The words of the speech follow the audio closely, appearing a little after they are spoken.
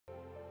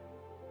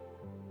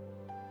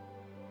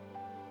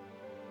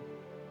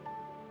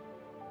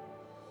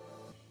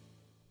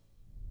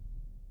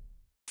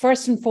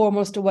first and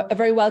foremost, a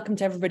very welcome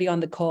to everybody on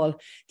the call.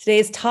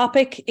 Today's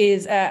topic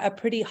is a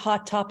pretty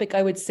hot topic,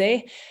 I would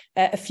say.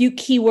 A few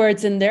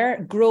keywords in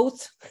there: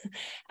 growth,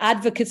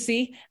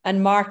 advocacy,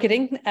 and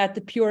marketing at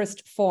the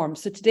purest form.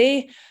 So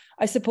today,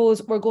 I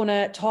suppose we're going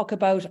to talk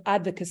about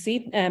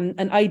advocacy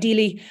and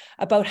ideally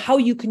about how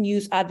you can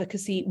use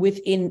advocacy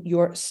within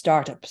your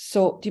startup.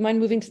 So do you mind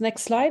moving to the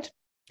next slide?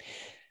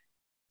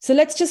 So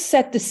let's just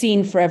set the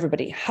scene for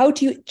everybody. How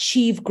do you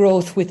achieve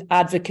growth with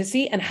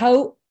advocacy, and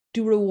how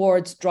do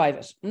rewards drive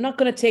it? I'm not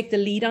going to take the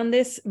lead on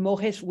this.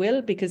 Mohit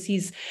will, because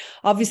he's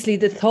obviously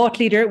the thought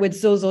leader with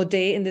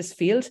Xoxoday in this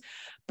field.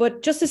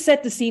 But just to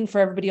set the scene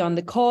for everybody on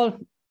the call,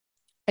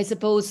 I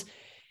suppose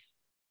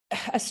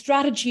a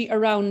strategy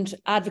around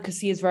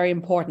advocacy is very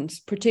important,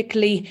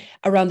 particularly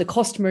around the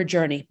customer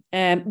journey.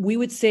 We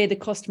would say the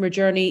customer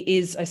journey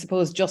is, I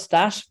suppose, just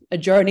that, a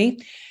journey.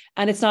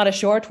 And it's not a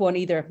short one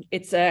either.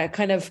 It's a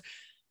kind of,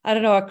 I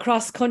don't know, a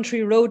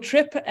cross-country road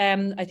trip.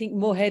 I think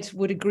Mohit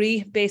would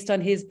agree, based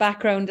on his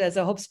background as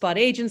a HubSpot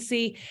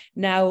agency,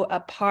 now a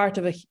part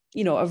of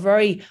a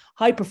very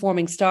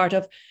high-performing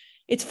startup.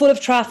 It's full of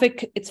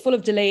traffic. It's full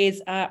of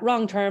delays,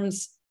 wrong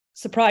terms,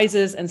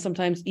 surprises, and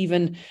sometimes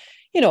even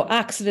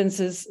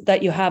accidents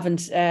that you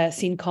haven't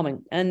seen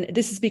coming. And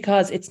this is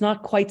because it's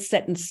not quite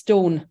set in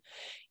stone.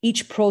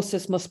 Each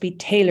process must be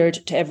tailored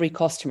to every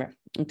customer.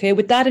 Okay,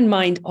 with that in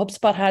mind,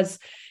 HubSpot has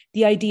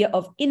the idea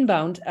of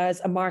inbound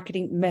as a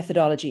marketing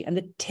methodology, and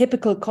the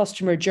typical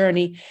customer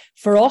journey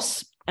for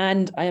us,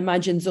 and I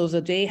imagine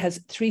Xoxoday,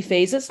 has 3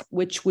 phases,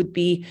 which would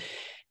be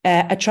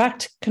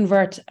attract,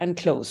 convert, and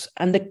close.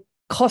 And the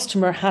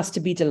customer has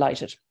to be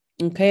delighted.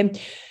 Okay.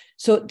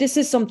 So this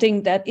is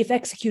something that, if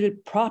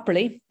executed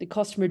properly, the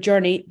customer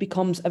journey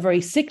becomes a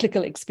very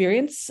cyclical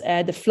experience.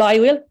 The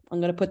flywheel, I'm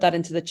going to put that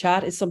into the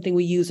chat, is something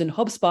we use in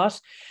HubSpot.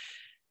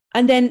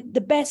 And then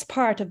the best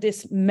part of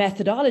this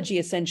methodology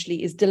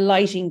essentially is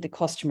delighting the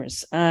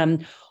customers,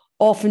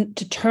 often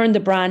to turn the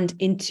brand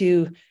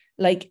into,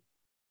 like,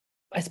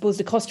 I suppose,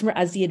 the customer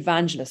as the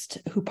evangelist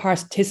who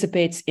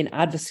participates in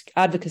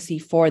advocacy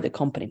for the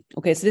company.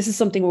 Okay, so this is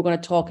something we're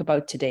going to talk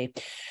about today.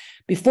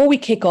 Before we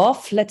kick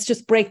off, let's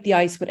just break the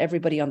ice with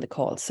everybody on the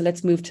call. So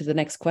let's move to the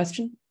next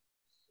question.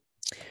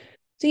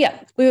 So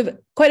yeah, we have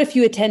quite a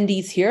few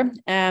attendees here.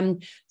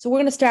 So we're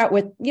going to start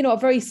with, a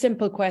very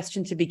simple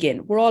question to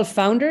begin. We're all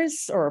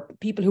founders or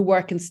people who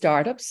work in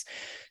startups.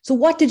 So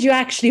what did you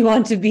actually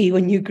want to be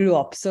when you grew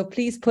up? So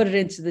please put it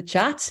into the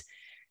chat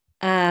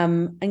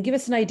and give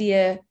us an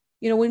idea,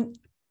 when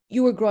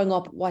you were growing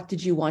up, what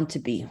did you want to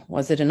be?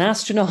 Was it an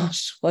astronaut?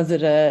 Was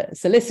it a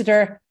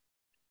solicitor?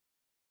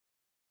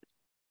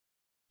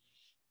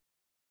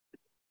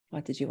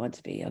 What did you want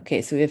to be?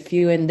 Okay, so we have a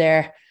few in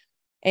there.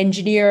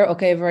 Engineer,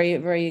 okay, very,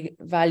 very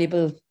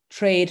valuable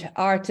trade.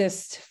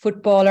 Artist,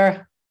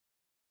 footballer,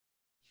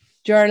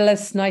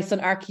 journalist, nice one.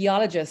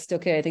 Archaeologist,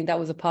 okay, I think that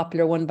was a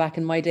popular one back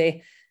in my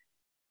day.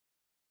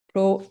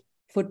 Pro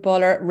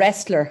footballer,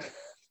 wrestler.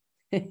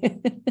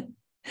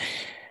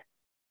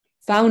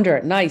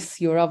 Founder, nice.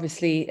 You were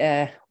obviously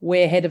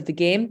way ahead of the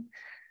game.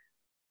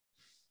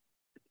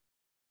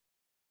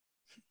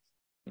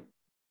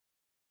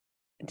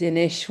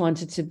 Dinesh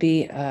wanted to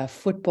be a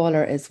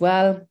footballer as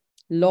well.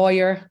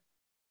 Lawyer.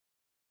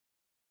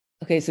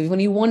 Okay, so we've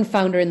only one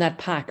founder in that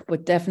pack,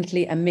 but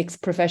definitely a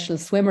mixed professional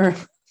swimmer.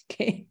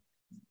 Okay.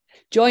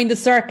 Join the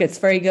circuits.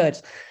 Very good.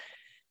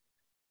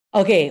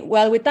 Okay,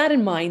 well, with that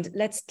in mind,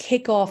 let's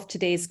kick off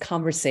today's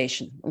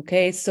conversation.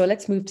 Okay, so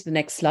let's move to the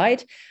next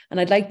slide. And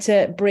I'd like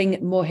to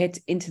bring Mohit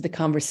into the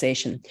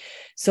conversation.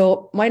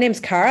 So my name's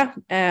Cara.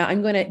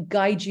 I'm going to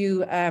guide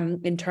you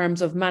in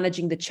terms of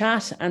managing the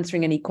chat,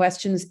 answering any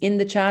questions in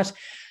the chat,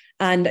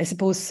 and I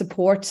suppose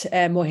support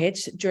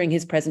Mohit during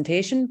his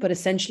presentation. But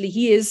essentially,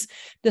 he is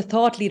the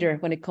thought leader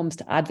when it comes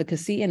to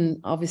advocacy, and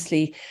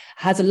obviously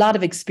has a lot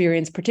of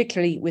experience,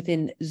 particularly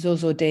within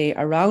Xoxoday,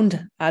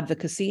 around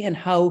advocacy and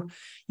how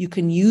you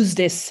can use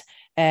this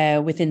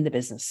within the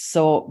business.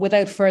 So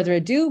without further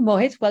ado,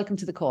 Mohit, welcome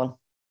to the call.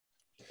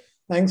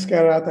 Thanks,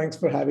 Cara. Thanks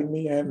for having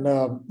me. And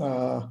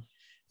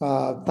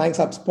thanks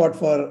HubSpot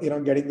for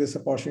getting this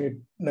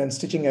opportunity and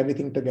stitching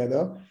everything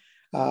together.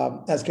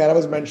 As Cara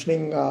was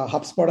mentioning,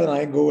 HubSpot and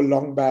I go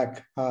long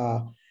back,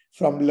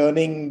 from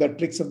learning the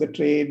tricks of the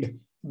trade,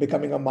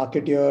 becoming a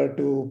marketeer,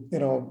 to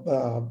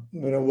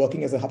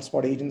working as a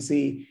HubSpot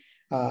agency,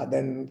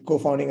 then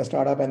co-founding a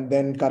startup, and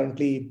then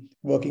currently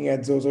working at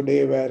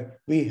Xoxoday,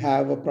 where we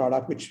have a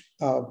product which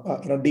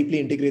deeply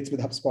integrates with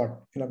HubSpot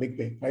in a big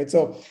way, right?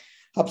 So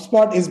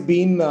HubSpot has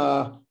been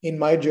in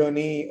my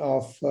journey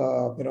of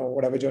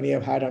whatever journey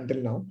I've had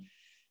until now.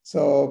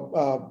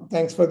 So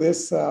thanks for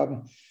this.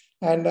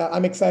 And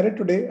I'm excited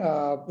today,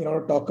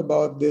 to talk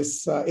about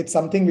this. It's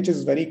something which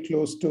is very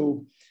close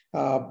to,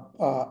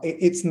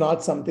 it's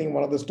not something,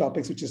 one of those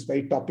topics which is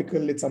very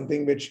topical. It's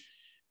something which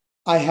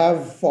I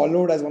have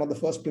followed as one of the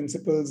first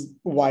principles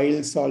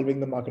while solving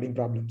the marketing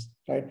problems,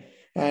 right?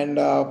 And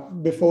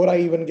before I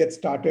even get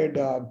started,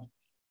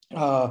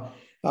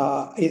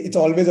 It's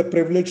always a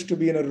privilege to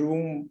be in a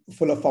room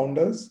full of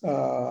founders.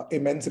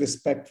 Immense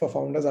respect for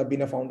founders. I've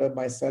been a founder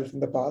myself in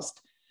the past.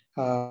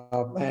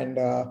 And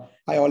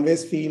I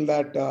always feel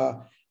that,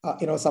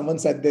 someone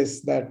said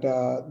this,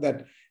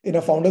 that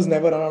founders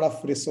never run out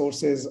of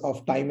resources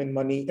of time and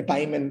money,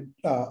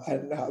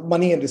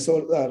 money and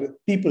resource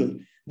people.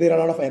 They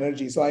run out of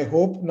energy. So I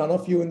hope none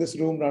of you in this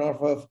room run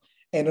out of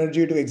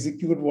energy to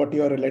execute what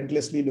you are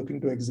relentlessly looking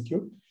to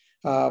execute.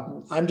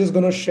 I'm just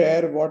going to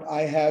share what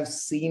I have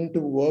seen to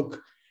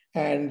work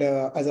and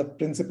as a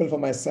principle for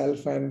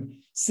myself and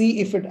see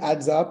if it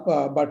adds up.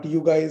 But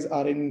you guys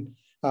are in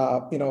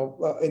the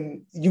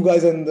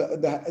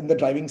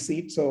driving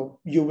seat, so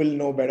you will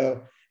know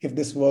better if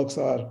this works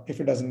or if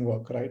it doesn't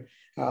work, right?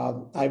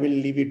 I will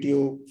leave it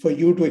for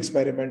you to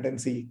experiment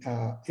and see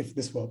if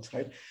this works,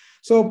 right?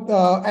 So,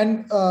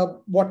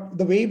 what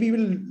the way we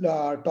will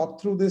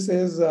talk through this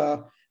is,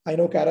 I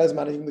know Kara is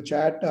managing the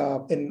chat,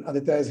 and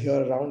Aditya is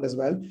here around as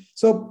well.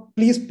 So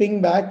please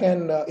ping back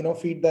and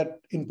feed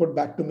that input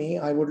back to me.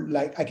 I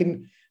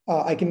can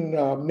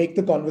make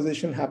the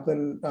conversation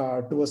happen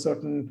to a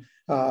certain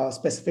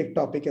specific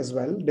topic as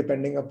well,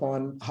 depending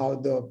upon how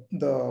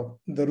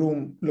the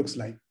room looks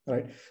like,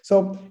 right?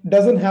 So it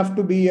doesn't have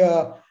to be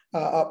a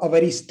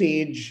very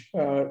stage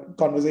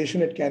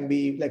conversation. It can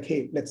be like,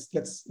 hey, let's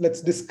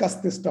discuss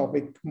this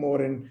topic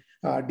more in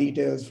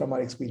details from our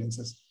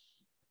experiences.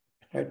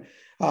 Right?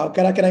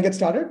 Can I get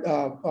started?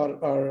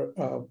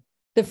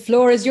 The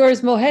floor is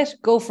yours, Mohit.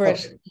 Go for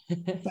it.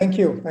 Thank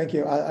you.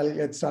 I'll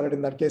get started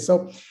in that case.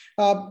 So,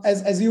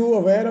 as you are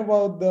aware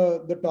about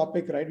the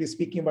topic, right? We're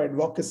speaking about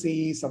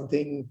advocacy,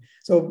 something.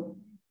 So,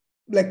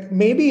 like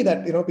maybe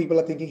that people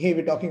are thinking, hey,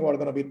 we're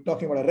going to be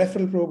talking about a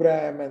referral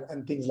program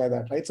and things like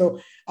that, right? So,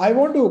 I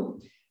want to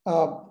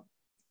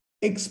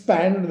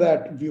expand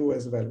that view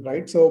as well,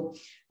 right? So,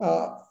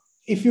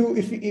 if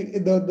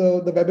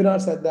the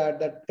webinar said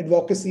that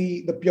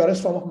advocacy, the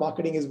purest form of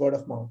marketing is word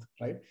of mouth,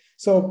 right?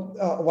 So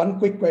one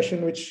quick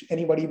question which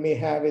anybody may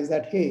have is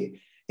that,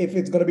 hey, if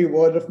it's going to be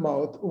word of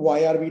mouth,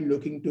 why are we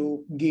looking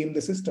to game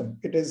the system?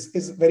 It is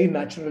very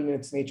natural in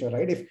its nature,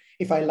 right?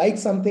 If I like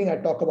something, I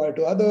talk about it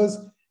to others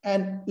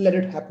and let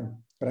it happen,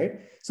 right?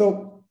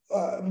 So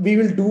we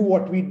will do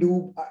what we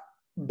do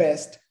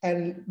best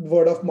and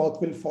word of mouth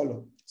will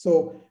follow.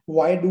 So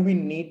why do we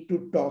need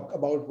to talk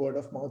about word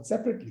of mouth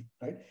separately,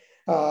 right?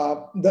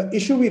 The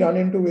issue we run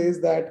into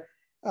is that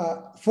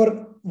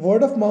for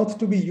word of mouth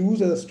to be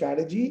used as a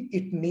strategy,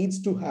 it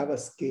needs to have a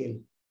scale,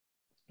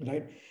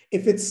 right?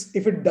 If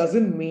it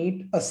doesn't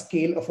meet a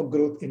scale of a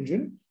growth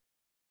engine,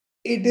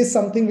 it is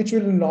something which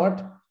will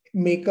not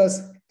make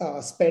us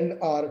spend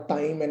our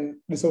time and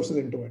resources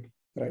into it,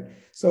 right?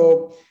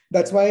 So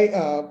that's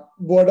why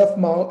word of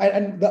mouth,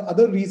 and the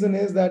other reason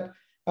is that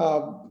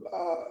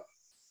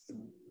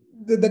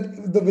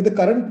with the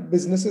current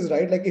businesses,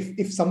 right? Like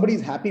if somebody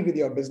is happy with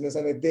your business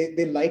and if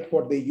they like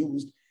what they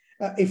used,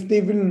 if they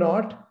will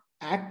not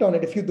act on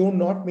it, if you do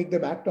not make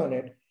them act on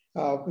it,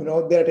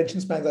 their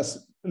attention spans are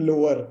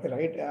lower,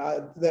 right?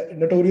 The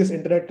notorious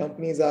internet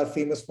companies are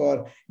famous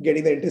for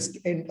getting their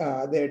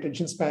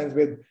attention spans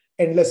with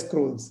endless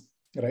scrolls,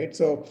 right?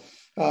 So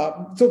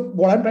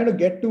what I'm trying to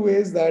get to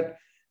is that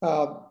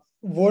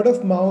word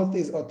of mouth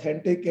is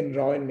authentic and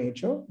raw in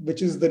nature,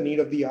 which is the need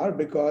of the hour,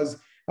 because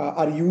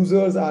our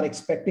users are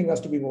expecting us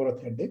to be more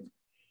authentic,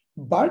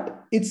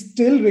 but it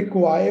still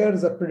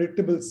requires a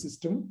predictable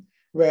system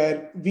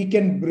where we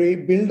can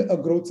build a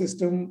growth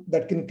system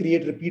that can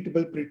create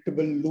repeatable,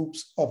 predictable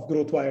loops of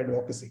growth via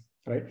advocacy,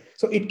 right?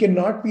 So it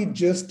cannot be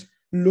just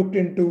looked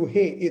into,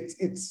 hey,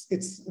 it's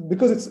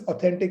because it's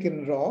authentic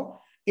and raw,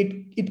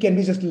 it can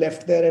be just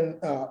left there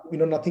and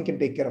nothing can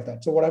take care of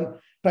that. So what I'm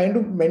trying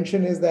to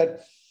mention is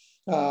that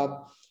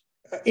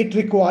it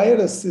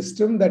requires a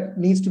system that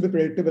needs to be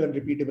predictable and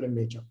repeatable in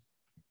nature,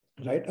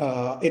 right?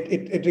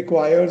 It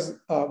requires,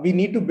 we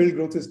need to build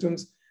growth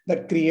systems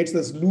that creates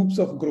this loops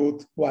of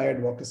growth via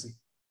advocacy,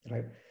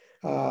 right?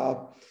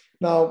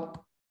 Now,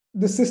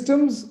 the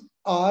systems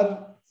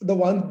are the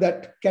ones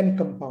that can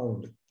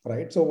compound,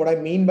 right? So what I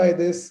mean by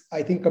this,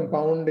 I think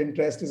compound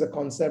interest is a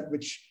concept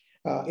which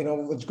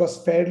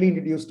was fairly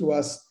introduced to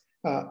us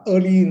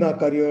early in our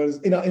careers,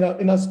 in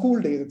our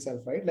school days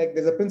itself, right? Like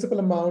there's a principal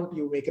amount,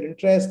 you make an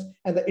interest,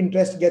 and the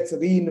interest gets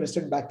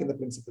reinvested back in the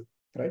principal,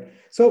 right?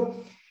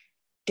 So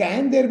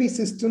can there be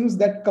systems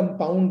that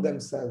compound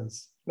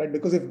themselves, right?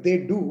 Because if they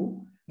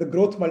do, the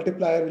growth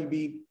multiplier will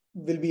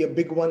be a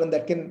big one, and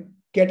that can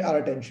get our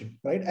attention,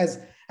 right?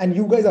 And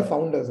you guys are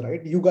founders,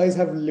 right? You guys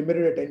have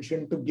limited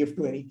attention to give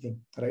to anything,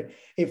 right?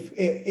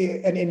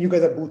 And you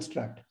guys are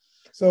bootstrapped.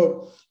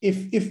 So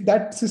if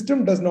that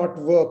system does not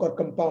work or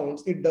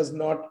compounds, it does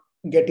not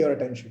get your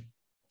attention,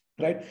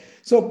 right?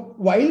 So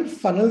while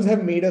funnels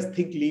have made us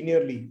think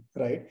linearly,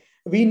 right?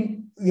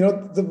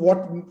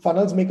 What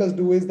funnels make us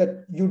do is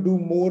that you do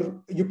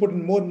more, you put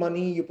in more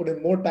money, you put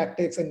in more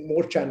tactics and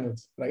more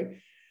channels, right?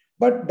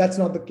 But that's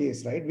not the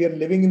case, right? We are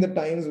living in the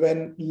times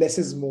when less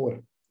is more,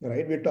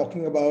 right? We're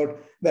talking about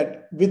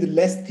that with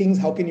less things,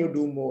 how can you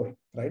do more,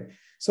 right?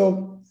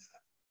 So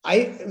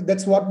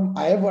that's what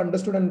I have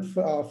understood, and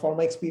for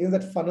my experience,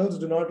 that funnels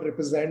do not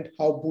represent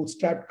how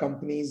bootstrapped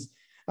companies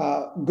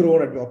grow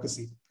on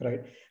advocacy,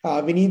 right?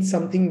 We need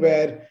something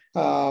where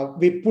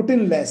we put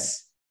in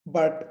less,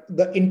 but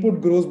the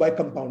input grows by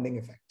compounding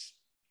effects,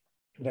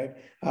 right?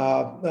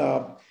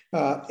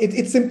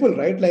 It's simple,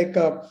 right? Like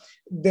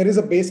there is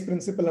a base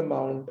principal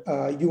amount.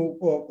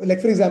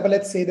 Like for example,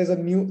 let's say there's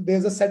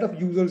a set of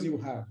users you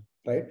have,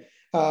 right?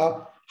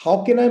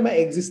 How can my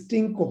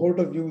existing cohort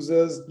of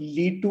users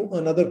lead to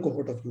another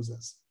cohort of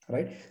users,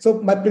 right?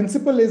 So my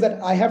principle is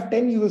that I have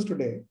 10 users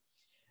today.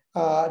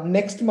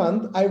 Next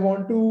month, I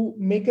want to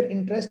make an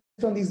interest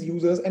on these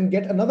users and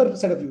get another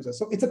set of users.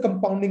 So it's a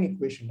compounding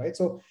equation, right?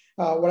 So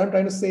what I'm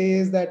trying to say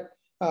is that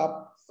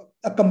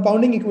a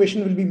compounding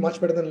equation will be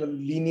much better than a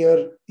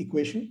linear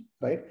equation,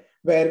 right?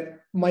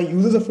 Where my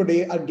users of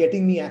today are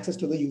getting me access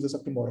to the users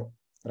of tomorrow,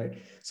 right?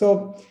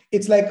 So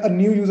it's like a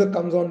new user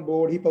comes on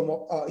board, he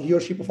or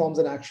she performs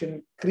an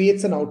action,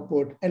 creates an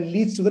output, and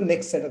leads to the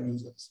next set of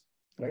users,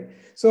 right?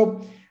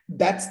 So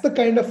that's the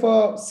kind of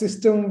a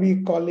system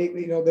we call it.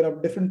 There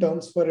are different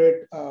terms for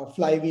it,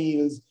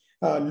 flywheels,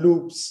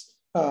 loops,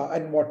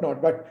 and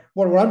whatnot. But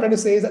what I'm trying to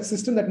say is that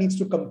system that needs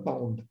to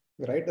compound,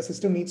 right? The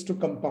system needs to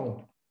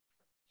compound.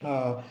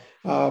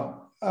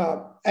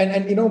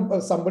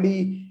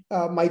 Somebody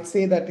might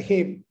say that,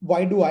 hey,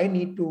 why do I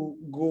need to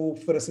go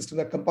for a system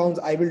that compounds?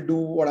 I will do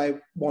what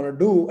I want to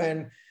do,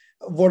 and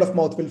word of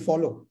mouth will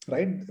follow,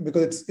 right?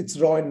 Because it's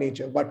raw in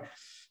nature. But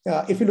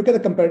if you look at the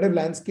competitive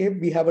landscape,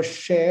 we have a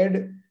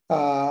shared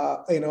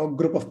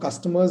group of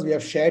customers, we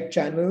have shared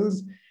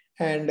channels,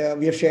 and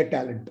we have shared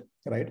talent,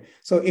 right?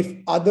 So if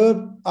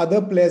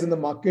other players in the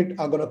market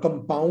are going to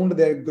compound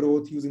their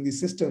growth using these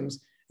systems,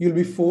 you'll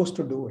be forced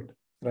to do it,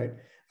 right?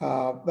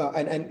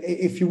 And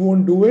if you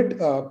won't do it,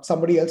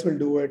 somebody else will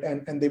do it,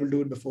 and they will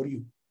do it before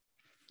you,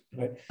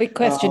 right? Quick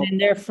question in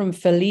there from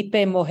Felipe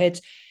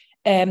Mohit.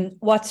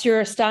 What's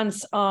your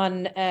stance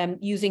on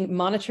using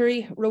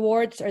monetary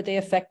rewards? Are they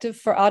effective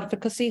for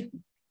advocacy?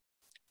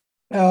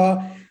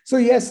 So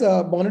yes,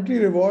 monetary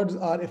rewards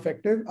are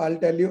effective. I'll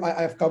tell you,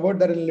 I've covered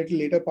that in a little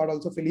later part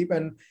also, Philippe.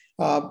 And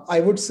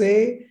I would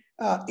say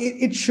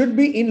it should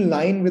be in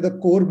line with the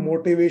core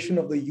motivation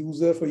of the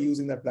user for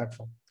using that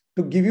platform.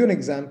 To give you an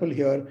example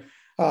here,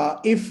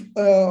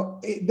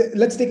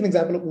 let's take an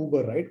example of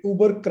Uber, right?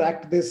 Uber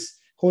cracked this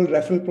whole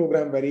referral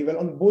program very well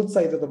on both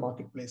sides of the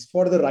marketplace,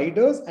 for the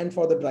riders and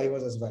for the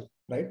drivers as well,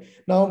 right?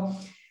 Now,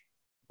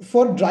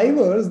 for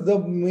drivers, the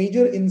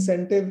major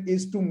incentive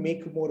is to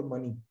make more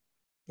money,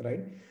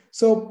 right?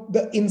 So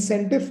the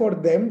incentive for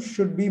them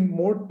should be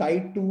more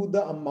tied to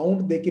the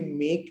amount they can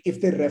make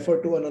if they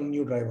refer to a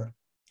new driver,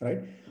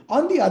 right?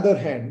 On the other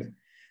hand,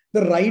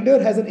 the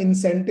rider has an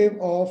incentive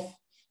of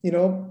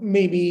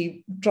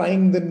maybe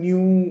trying the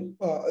new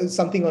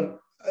something on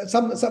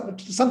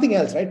something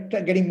else, right?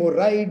 Getting more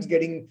rides,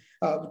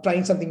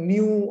 trying something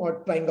new,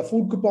 or trying a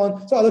food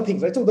coupon, so other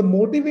things, right? So the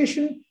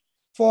motivation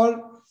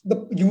for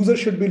the user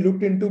should be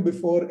looked into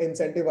before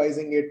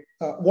incentivizing it,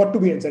 what to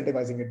be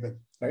incentivizing it with,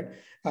 right?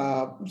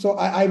 So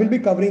I will be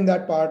covering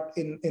that part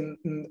in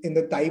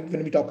the type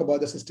when we talk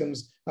about the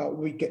systems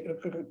we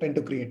tend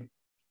to create,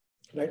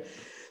 right?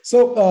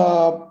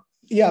 So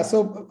yeah,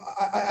 so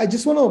I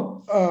just want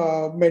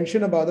to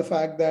mention about the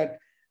fact that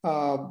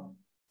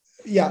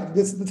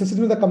the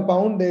system is a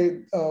compound.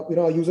 A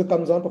user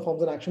comes on,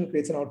 performs an action,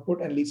 creates an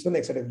output, and leads to the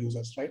next set of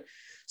users, right?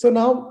 So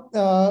now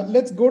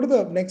let's go to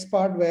the next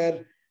part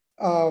where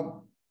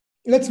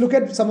let's look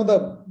at some of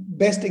the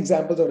best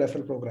examples of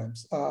referral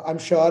programs. I'm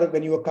sure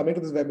when you were coming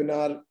to this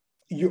webinar,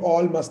 you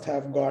all must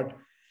have got,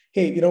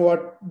 hey, you know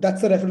what?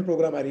 That's the referral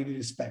program I really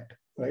respect,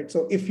 right?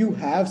 So if you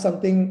have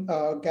something,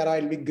 Kara,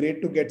 it'll be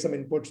great to get some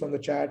inputs from the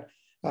chat.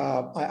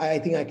 I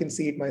think I can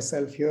see it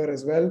myself here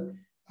as well.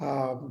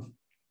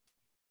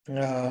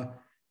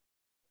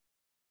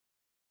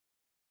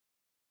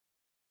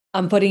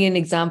 I'm putting in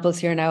examples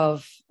here now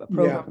of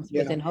programs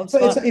within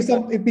HubSpot.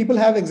 So if people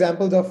have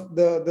examples of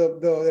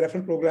the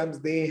referral programs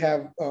they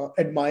have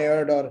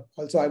admired, or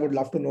also I would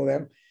love to know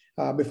them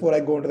before I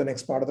go into the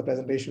next part of the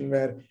presentation,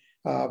 where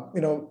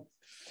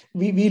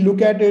we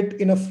look at it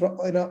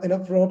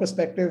from a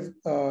perspective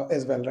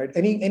as well, right?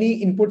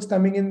 Any inputs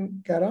coming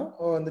in, Kara,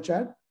 or in the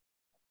chat?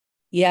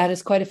 Yeah,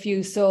 there's quite a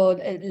few. So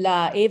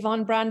La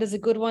Avon brand is a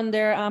good one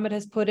there. Ahmed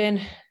has put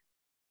in.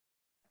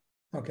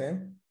 Okay.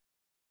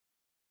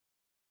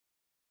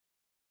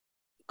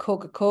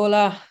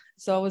 Coca-Cola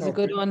is always a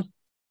good one.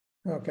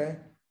 Okay.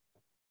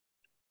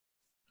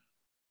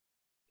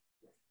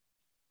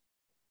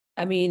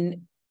 I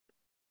mean,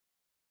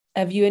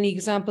 have you any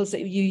examples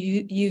that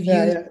you've used?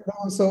 Yeah.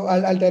 No, so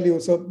I'll tell you.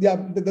 So yeah,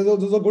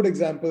 those are good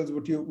examples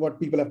what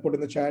people have put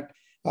in the chat.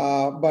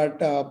 But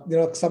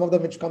some of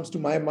them which comes to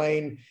my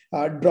mind,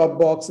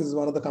 Dropbox is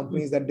one of the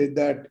companies that did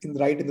that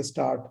right in the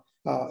start.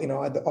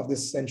 Of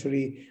this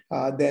century,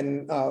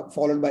 then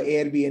followed by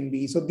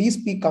Airbnb. So these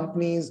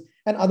companies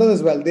and others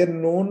as well, they're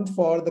known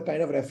for the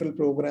kind of referral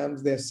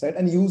programs they've set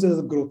and use as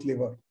a growth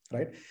lever,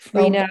 right?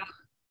 Free now.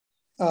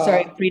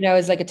 Sorry, Free Now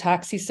is like a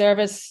taxi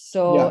service.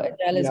 So Yeah,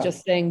 Adele is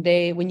just saying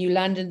when you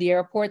land in the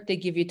airport, they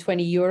give you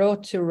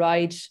 €20 to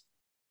ride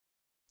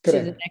to the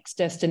correct. next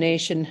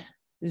destination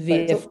Right.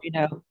 via So Free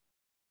Now.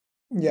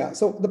 yeah,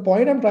 so the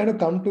point I'm trying to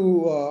come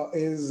to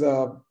is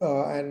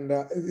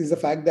the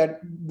fact that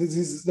this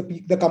is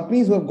the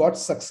companies who have got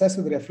success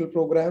with referral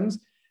programs.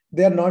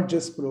 They are not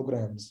just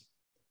programs;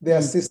 they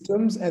are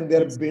systems, and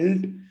they're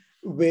built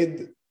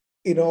with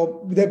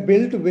they're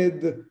built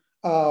with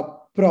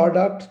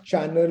product,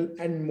 channel,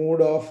 and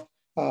mode of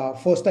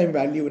first time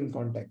value in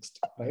context.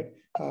 Right.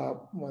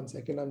 One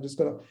second, I'm just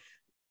gonna.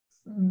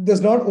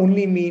 Does not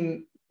only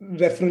mean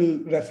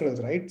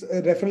referrals, right?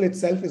 Referral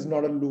itself is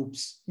not a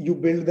loops. You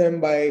build them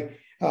by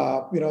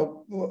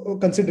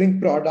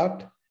considering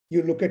product.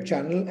 You look at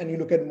channel and you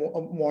look at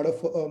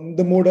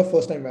the mode of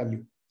first time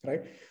value,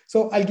 right?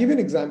 So I'll give you an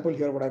example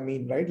here what I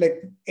mean, right?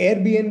 Like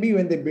Airbnb,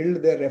 when they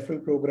build their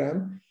referral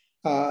program,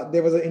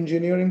 there was an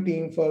engineering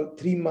team for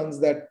 3 months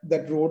that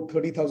wrote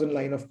 30,000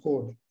 line of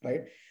code,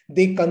 right?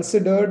 They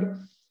considered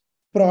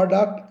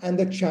product and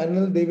the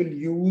channel they will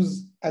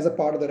use as a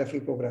part of the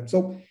referral program.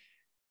 So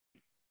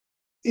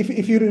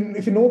if you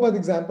know about the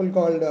example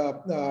called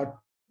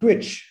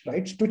Twitch,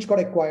 right? Twitch got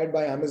acquired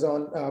by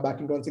Amazon back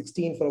in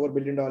 2016 for over $1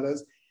 billion.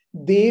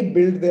 They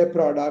built their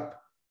product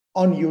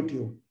on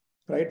YouTube,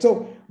 right?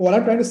 So what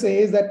I'm trying to say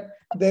is that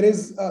there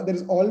is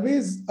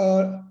always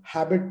a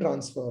habit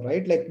transfer,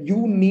 right? Like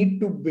you need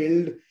to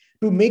build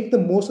to make the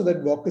most of the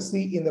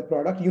advocacy in the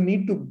product. You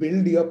need to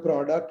build your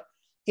product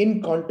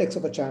in context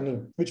of a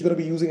channel, which you're going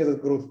to be using as a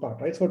growth part,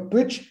 right? So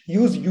Twitch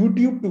used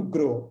YouTube to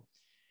grow.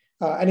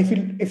 And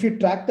if you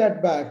track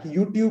that back,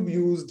 YouTube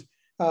used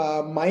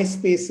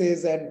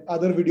MySpaces and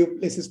other video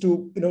places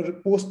to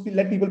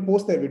let people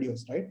post their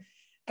videos, right?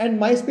 And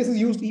MySpaces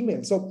used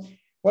email. So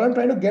what I'm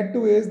trying to get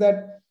to is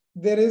that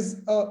there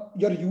is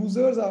your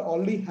users are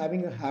already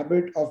having a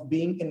habit of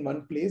being in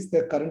one place.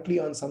 They're currently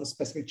on some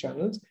specific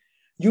channels.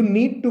 You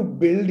need to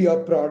build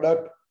your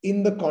product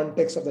in the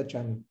context of the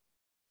channel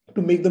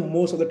to make the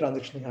most of the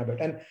transactioning habit.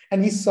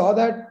 And we saw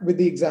that with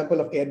the example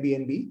of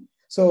Airbnb.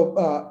 So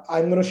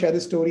I'm going to share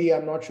this story.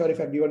 I'm not sure if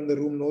everyone in the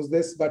room knows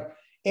this, but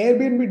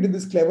Airbnb did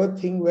this clever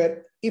thing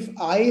where if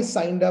I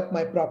signed up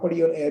my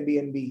property on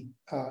Airbnb,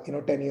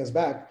 10 years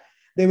back,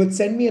 they would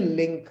send me a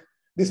link.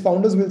 These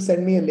founders will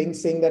send me a link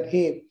saying that,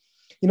 hey,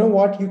 you know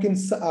what, you can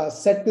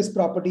set this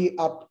property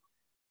up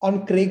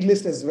on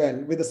Craigslist as well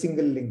with a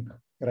single link,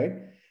 right?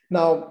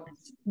 Now,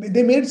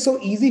 they made it so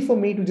easy for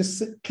me to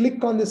just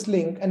click on this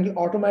link and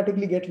it'll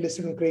automatically get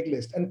listed on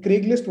Craigslist. And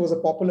Craigslist was a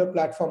popular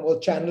platform or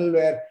channel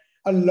where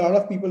a lot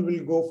of people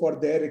will go for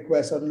their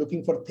requests or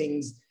looking for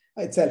things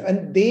itself.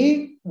 And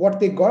what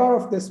they got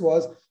out of this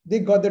was they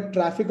got the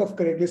traffic of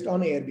Craigslist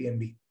on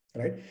Airbnb,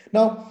 right?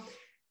 Now,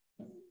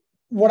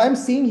 what I'm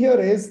seeing here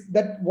is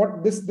that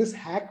what this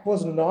hack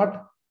was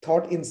not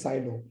thought in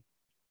silo.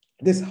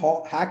 This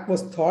hack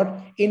was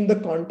thought in the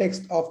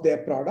context of their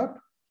product,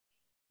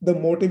 the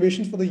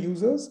motivations for the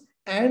users,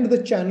 and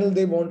the channel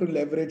they want to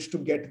leverage to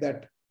get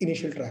that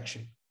initial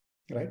traction,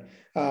 right?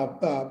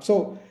 That's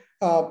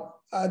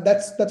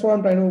what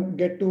I'm trying to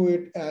get to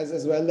it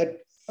as well. That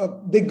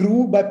they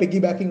grew by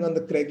piggybacking on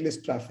the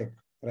Craigslist traffic,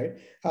 right?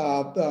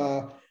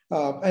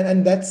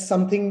 And that's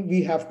something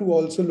we have to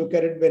also look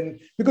at it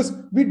because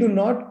we do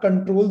not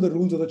control the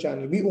rules of the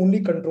channel. We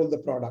only control the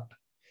product.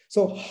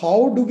 So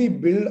how do we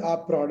build our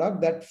product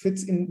that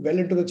fits in well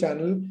into the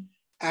channel,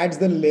 adds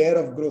the layer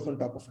of growth on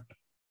top of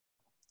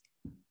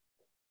it,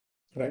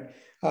 right?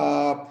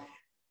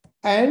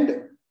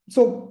 And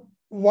so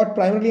what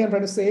primarily I'm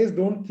trying to say is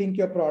don't think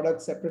your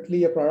product separately.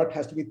 Your product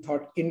has to be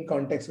thought in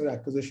context of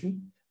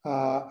acquisition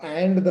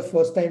and the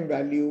first time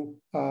value.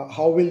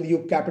 How will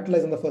you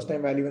capitalize on the first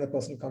time value when the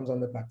person comes on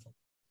the platform,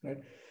 right?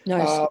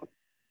 Nice.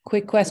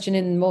 Quick question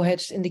in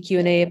Mohit in the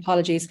Q&A,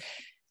 apologies.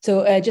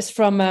 So just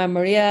from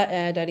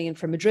Maria, dialing in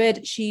from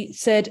Madrid, she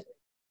said,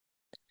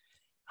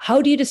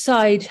 how do you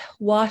decide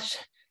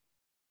what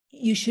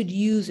you should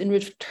use in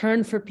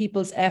return for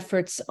people's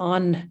efforts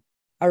on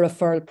a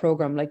referral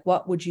program? Like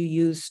what would you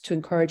use to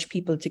encourage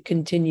people to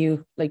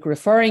continue like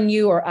referring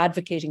you or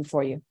advocating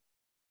for you?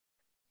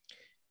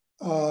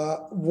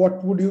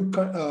 What would you,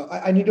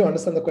 I need to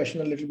understand the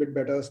question a little bit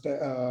better.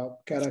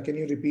 Kara, can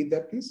you repeat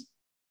that, please?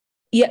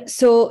 Yeah,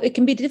 so it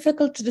can be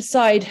difficult to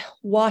decide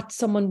what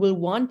someone will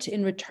want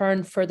in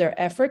return for their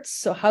efforts.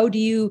 So how do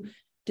you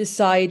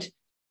decide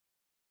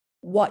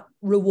what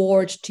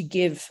reward to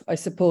give, I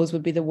suppose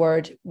would be the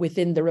word,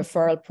 within the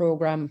referral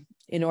program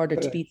in order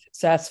to be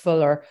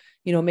successful or,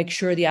 make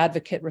sure the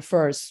advocate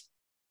refers?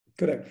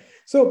 Correct.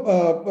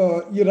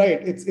 So you're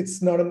right.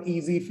 It's not an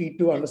easy feat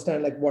to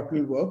understand like what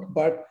will work,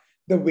 but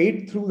the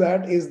way through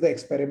that is the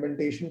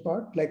experimentation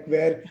part, like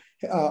where,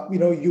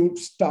 you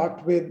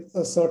start with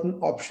certain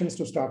options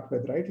to start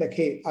with, right? Like,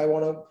 hey, I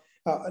want to,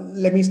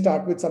 let me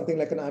start with something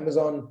like an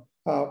Amazon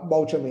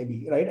voucher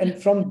maybe, right?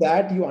 And from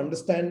that, you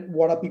understand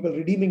what are people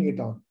redeeming it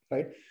on,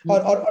 right?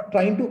 Or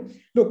trying to,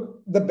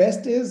 look, the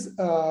best is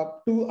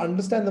to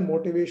understand the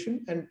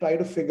motivation and try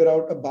to figure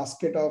out a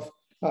basket of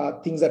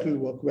things that will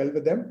work well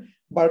with them.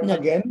 But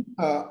again,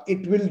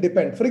 it will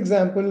depend. For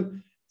example,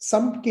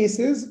 some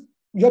cases,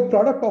 your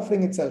product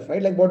offering itself,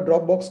 right? Like what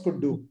Dropbox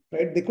could do,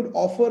 right? They could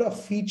offer a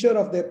feature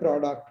of their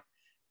product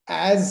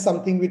as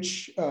something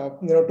which,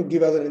 to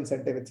give us an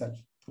incentive itself,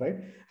 right?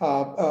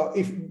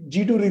 If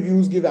G2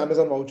 reviews give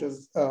Amazon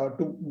vouchers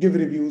to give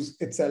reviews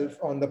itself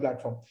on the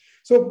platform.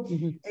 So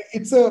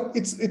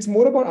it's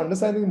more about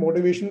understanding the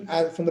motivation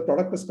from the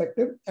product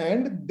perspective,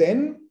 and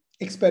then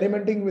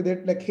experimenting with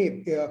it. Like,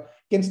 hey,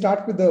 can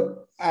start with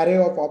the array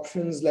of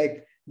options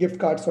like gift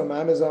cards from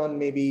Amazon,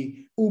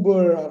 maybe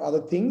Uber or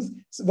other things,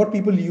 what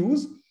people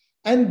use,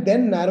 and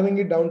then narrowing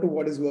it down to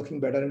what is working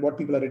better and what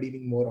people are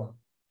redeeming more on.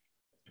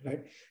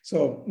 Right.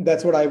 So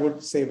that's what I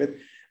would say with,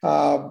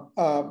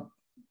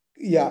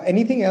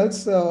 anything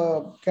else,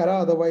 Kara?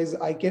 Otherwise,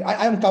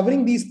 I'm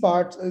covering these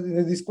parts,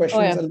 these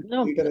questions a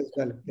little later as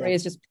well.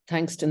 Ray's just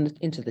thanks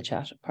into the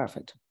chat.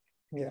 Perfect.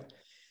 Yeah.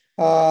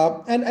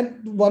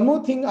 And one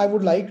more thing I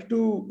would like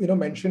to,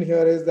 mention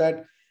here is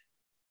that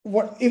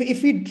what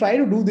if we try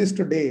to do this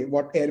today,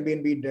 what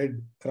Airbnb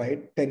did,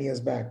 right, 10 years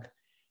back,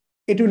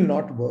 it will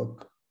not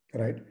work,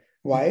 right?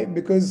 Why?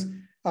 Because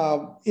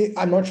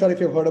I'm not sure if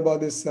you've heard about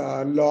this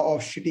law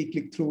of shitty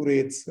click-through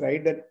rates,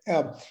 right? That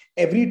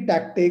every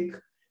tactic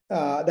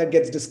that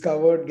gets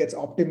discovered, gets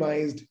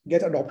optimized,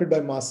 gets adopted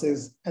by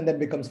masses, and then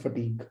becomes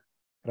fatigue,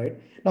 right?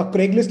 Now,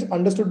 Craigslist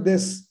understood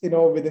this,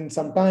 within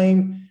some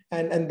time,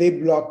 and they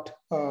blocked,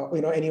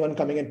 anyone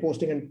coming and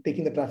posting and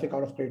taking the traffic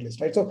out of Craigslist,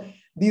 right? So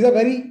these are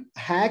very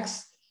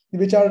hacks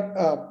which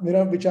are,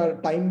 which are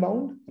time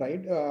bound,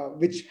 right?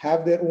 Which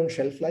have their own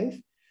shelf life.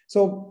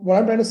 So what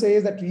I'm trying to say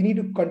is that we need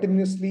to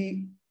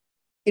continuously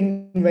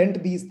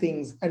invent these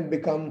things and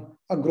become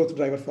a growth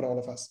driver for all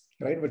of us,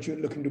 right? What you're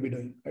looking to be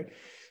doing, right?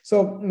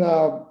 So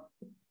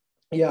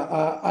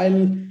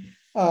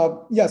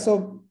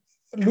so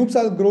loops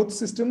are growth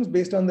systems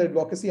based on the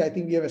advocacy. I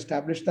think we have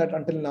established that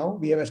until now.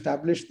 We have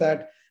established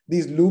that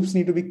these loops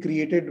need to be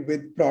created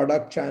with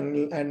product,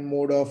 channel, and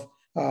mode of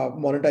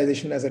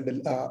monetization as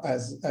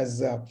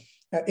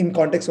in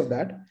context of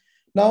that.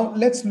 Now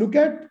let's look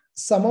at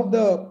some of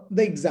the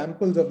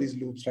examples of these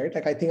loops, right?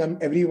 Like I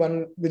think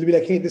everyone will be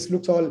like, hey, this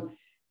looks all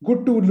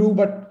good to do,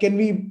 but can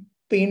we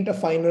paint a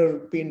finer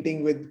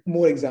painting with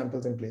more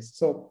examples in place?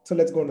 So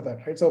let's go into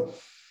that, right? So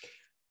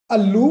a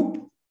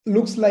loop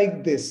looks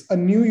like this. A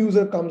new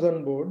user comes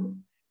on board,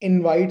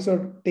 invites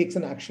or takes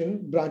an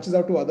action, branches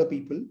out to other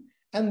people,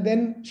 and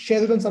then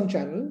shares it on some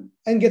channel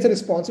and gets a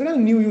response, and a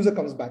new user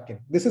comes back in.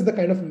 This is the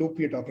kind of loop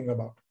we're talking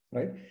about,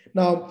 right?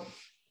 Now,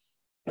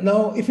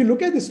 if you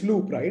look at this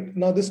loop, right?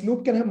 Now this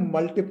loop can have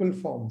multiple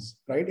forms,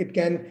 right? It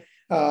can,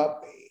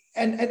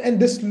 and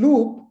this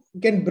loop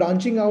can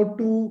branching out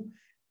to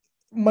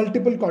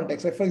multiple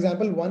contexts. Like for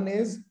example, one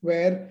is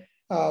where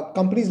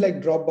companies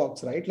like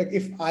Dropbox, right? Like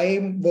if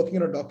I'm working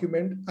on a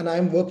document and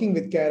I'm working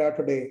with Kara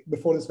today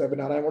before this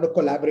webinar, I want to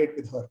collaborate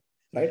with her,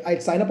 right? I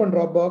sign up on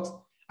Dropbox,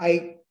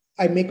 I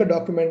make a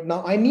document.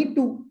 Now I need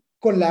to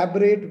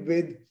collaborate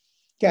with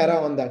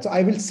Kara on that. So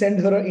I will send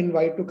her an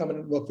invite to come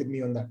and work with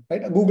me on that,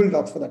 right? A Google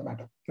Docs for that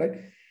matter,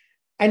 right?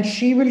 And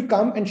she will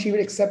come and she will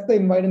accept the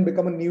invite and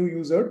become a new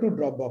user to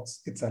Dropbox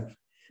itself.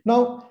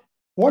 Now,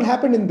 what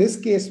happened in this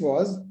case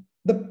was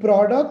the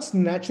product's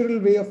natural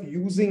way of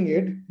using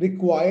it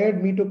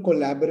required me to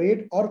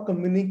collaborate or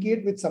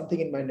communicate with something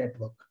in my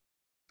network,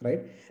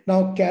 right?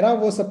 Now, Kara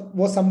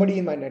was somebody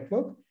in my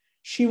network.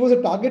 She was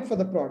a target for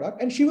the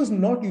product and she was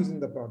not using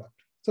the product.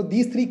 So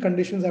these three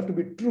conditions have to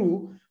be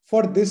true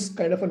for this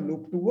kind of a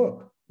loop to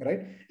work,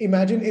 right?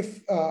 Imagine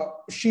if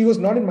she was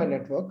not in my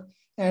network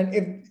and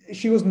if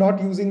she was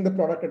not using the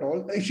product at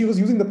all, if she was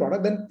using the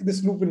product, then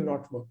this loop will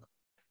not work,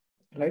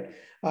 right?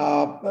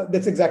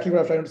 That's exactly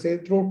what I'm trying to say.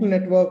 Total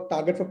network,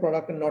 target for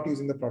product, and not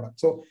using the product.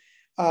 So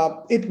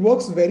it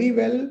works very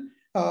well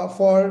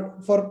for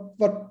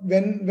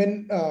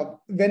when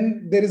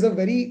there is a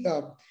very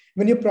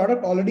when your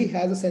product already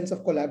has a sense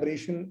of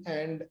collaboration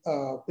and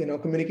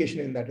communication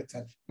in that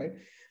itself, right?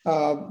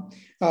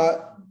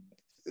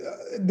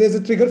 There's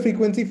a trigger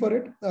frequency for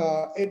it.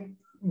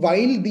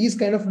 While these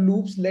kind of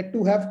loops led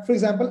to have, for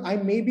example, I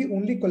may be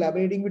only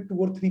collaborating with 2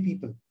 or 3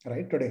 people,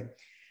 right, today,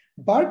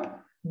 but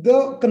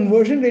the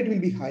conversion rate will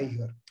be high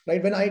here,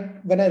 right?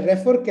 When I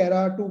refer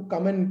Kara to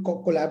come and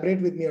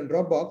collaborate with me on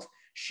Dropbox,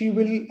 she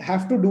will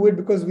have to do it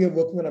because we are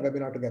working on a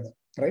webinar together,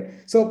 right?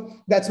 So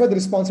that's why the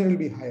response rate will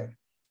be higher.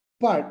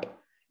 But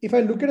if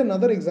I look at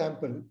another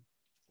example,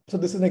 so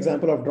this is an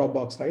example of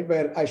Dropbox, right?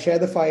 Where I share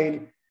the file,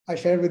 I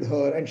share it with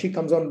her and she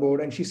comes on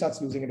board and she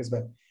starts using it as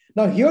well.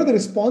 Now here the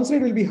response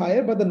rate will be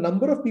higher, but the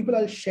number of people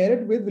I'll share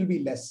it with will be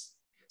less.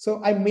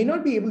 So I may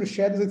not be able to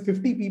share this with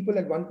 50 people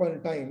at one point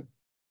in time,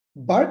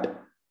 but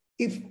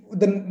if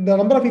the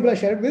number of people I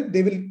share it with,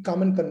 they will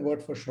come and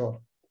convert for sure,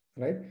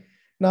 right?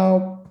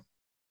 Now,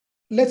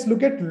 let's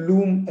look at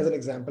Loom as an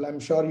example. I'm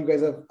sure you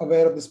guys are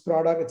aware of this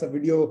product. It's a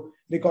video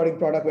recording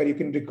product where you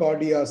can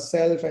record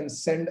yourself and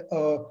send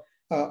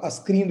a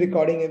screen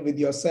recording with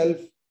yourself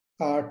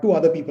to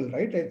other people,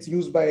 right? It's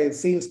used by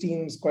sales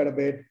teams quite a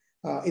bit.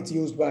 It's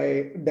used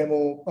by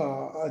demo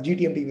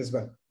GTM teams as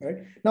well, right?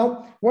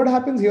 Now, what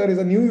happens here is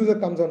a new user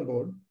comes on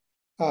board,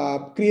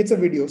 creates a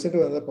video, sent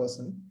to another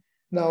person,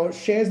 now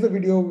shares the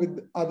video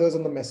with others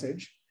on the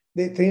message,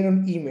 they train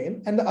on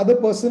email, and the other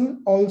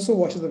person also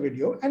watches the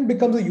video and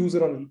becomes a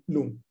user on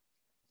Loom,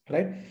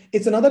 right?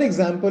 It's another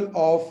example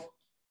of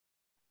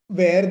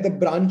where the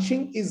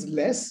branching is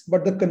less,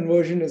 but the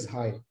conversion is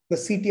high. The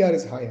CTR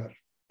is higher,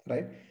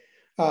 right?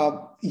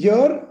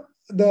 Here,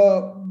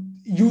 the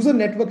user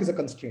network is a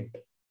constraint,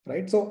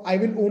 right? So I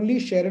will only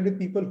share it with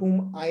people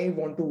whom I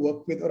want to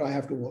work with or I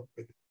have to work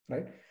with,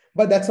 right?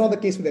 But that's not the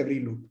case with every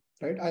loop,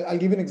 right? I'll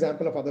give you an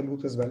example of other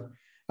loops as well.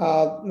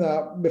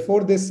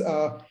 Before this,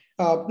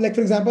 like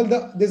for example,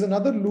 there's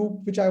another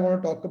loop which I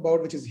want to talk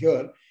about, which is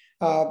here.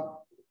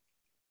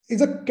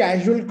 Is a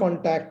casual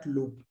contact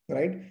loop,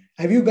 right?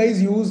 Have you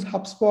guys used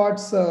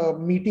HubSpot's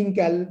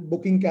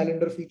booking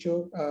calendar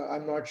feature?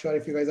 I'm not sure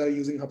if you guys are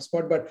using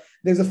HubSpot, but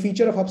there's a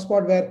feature of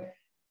HubSpot where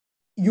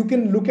you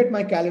can look at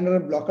my calendar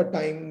and block a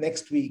time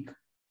next week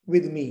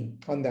with me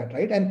on that,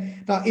 right?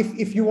 And now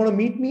if you want to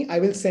meet me, I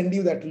will send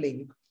you that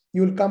link.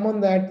 You will come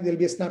on that, there'll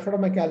be a snapshot of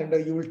my calendar,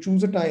 you will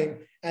choose a time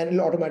and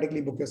it'll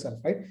automatically book yourself,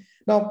 right?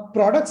 Now,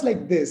 products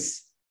like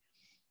this,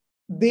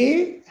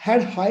 they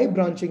had high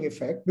branching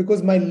effect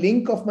because my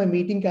link of my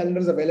meeting calendar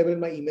is available in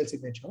my email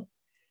signature.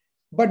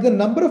 But the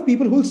number of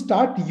people who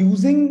start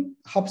using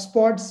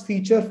HubSpot's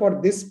feature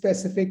for this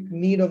specific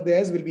need of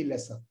theirs will be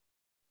lesser,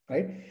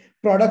 right?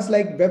 Products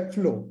like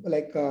Webflow,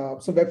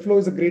 so Webflow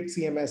is a great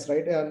CMS,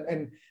 right?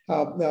 And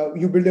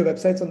you build your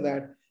websites on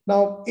that.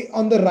 Now,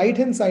 on the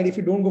right-hand side, if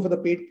you don't go for the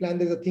paid plan,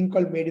 there's a thing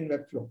called Made in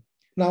Webflow.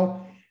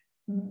 Now,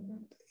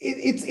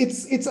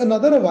 it's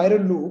another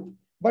viral loop,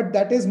 but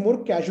that is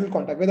more casual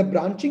contact where the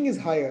branching is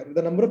higher.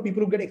 The number of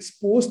people who get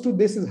exposed to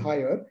this is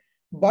higher,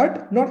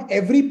 but not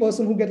every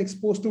person who gets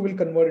exposed to will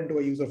convert into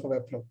a user for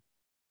Webflow,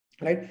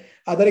 right?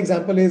 Other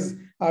example is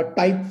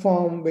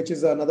Typeform, which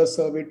is another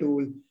survey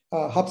tool.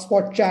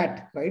 HubSpot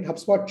Chat, right?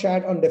 HubSpot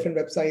Chat on different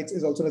websites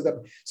is also an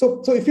example.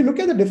 So if you look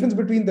at the difference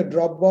between the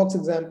Dropbox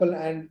example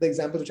and the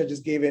example which I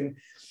just gave in,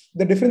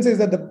 the difference is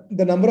that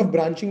the number of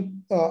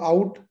branching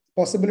out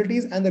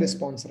possibilities and the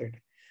response rate.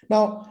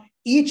 Now,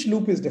 each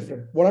loop is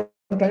different. What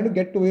I'm trying to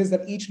get to is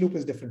that each loop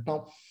is different.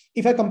 Now,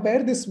 if I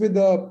compare this with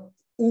the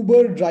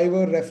Uber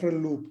driver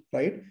referral loop,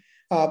 right?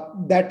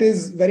 That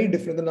is very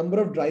different. The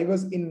number of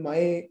drivers in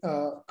my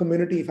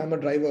community, if I'm a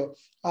driver,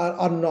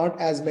 are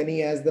not as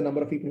many as the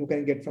number of people who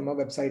can get from a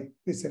website,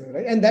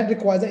 right? And that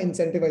requires an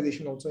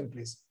incentivization also in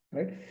place,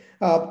 right?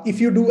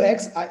 If you do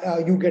X,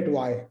 you get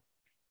Y,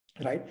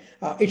 right?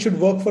 It should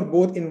work for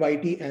both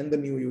invitee and the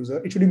new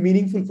user. It should be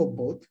meaningful for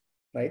both,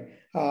 right?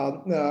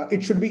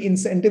 It should be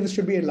incentives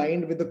should be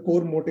aligned with the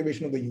core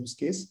motivation of the use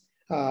case.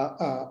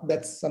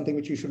 That's something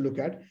which you should look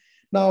at.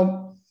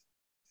 Now,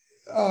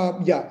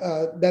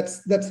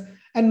 that's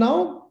and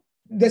now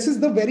this is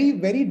the very,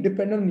 very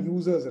dependent on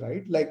users,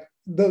 right? Like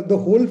the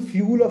whole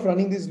fuel of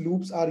running these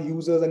loops are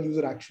users and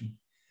user action.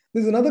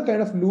 There's another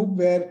kind of loop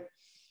where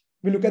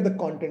we look at the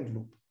content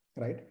loop,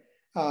 right?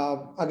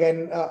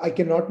 Again, I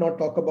cannot not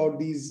talk about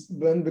these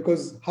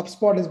because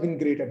HubSpot has been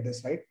great at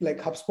this, right? Like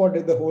HubSpot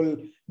is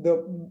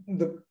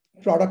the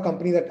product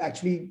company that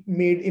actually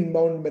made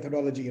inbound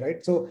methodology,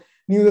 right? So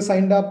new user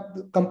signed up,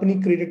 the company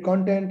created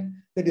content,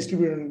 they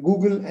distributed on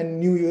Google, and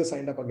new user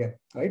signed up again,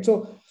 right?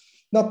 So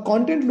now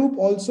content loop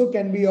also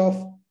can be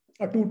of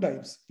two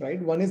types,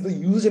 right? One is the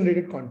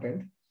user-generated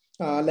content,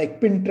 like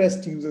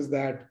Pinterest uses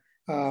that,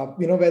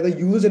 where the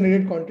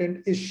user-generated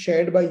content is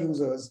shared by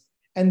users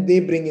and they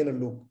bring in a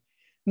loop.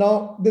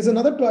 Now, there's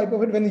another type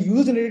of it when the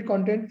user-generated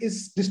content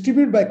is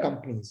distributed by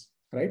companies,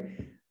 right?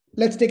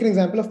 Let's take an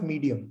example of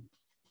Medium,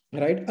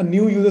 right? A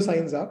new user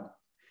signs up,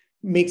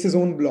 makes his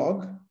own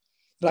blog,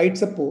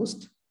 writes a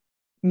post.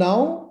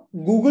 Now,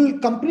 Google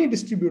company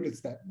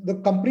distributes that. The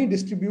company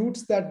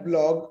distributes that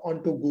blog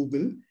onto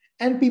Google,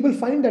 and people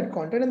find that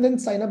content and then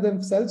sign up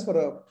themselves for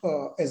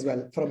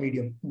a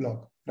Medium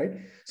blog, right?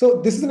 So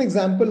this is an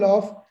example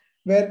of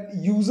where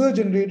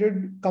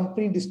user-generated,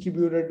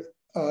 company-distributed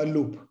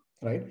loop,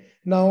 right?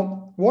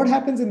 Now, what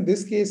happens in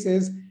this case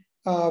is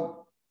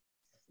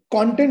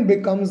content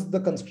becomes the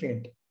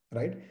constraint,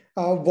 right?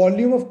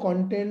 Volume of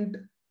content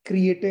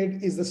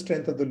created is the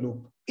strength of the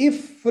loop.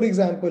 If, for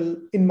example,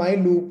 in my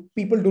loop,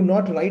 people do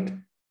not write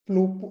a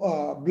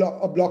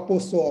blog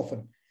post so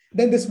often,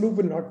 then this loop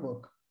will not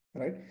work,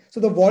 right? So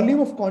the volume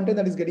of content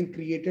that is getting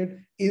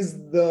created is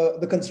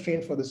the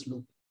constraint for this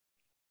loop,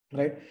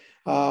 right?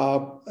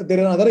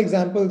 There are other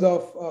examples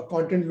of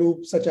content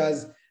loops, such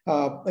as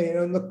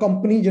the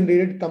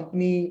company-generated,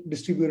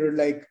 company-distributed,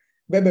 like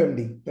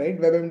WebMD, right?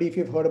 WebMD, if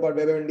you've heard about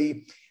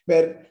WebMD,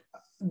 where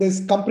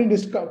there's company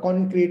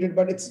content created,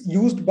 but it's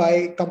used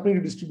by company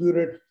to distribute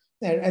it,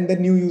 and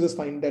then new users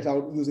find that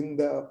out using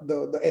the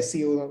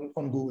SEO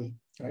on Google,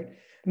 right?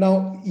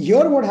 Now,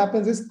 here what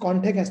happens is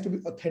content has to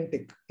be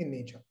authentic in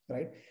nature,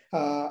 right?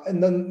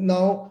 And then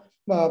now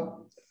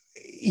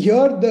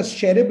here the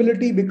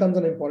shareability becomes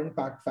an important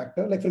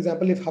factor. Like, for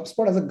example, if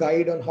HubSpot has a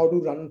guide on how to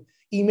run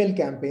email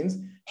campaigns,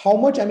 how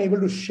much I'm able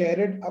to share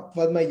it up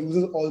with my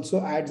users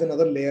also adds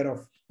another layer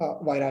of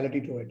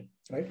virality to it,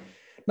 right?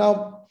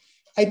 Now,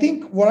 I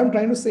think what I'm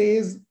trying to say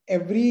is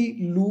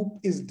every loop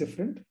is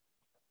different,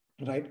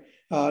 right?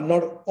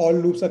 Not all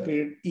loops are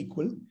created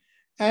equal.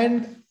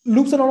 And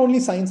loops are not only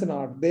science and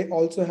art, they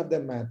also have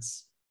their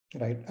maths,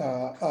 right?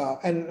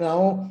 And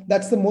now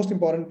that's the most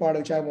important part,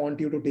 which I want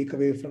you to take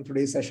away from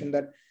today's session,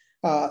 that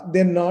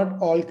they're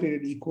not all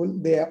created equal.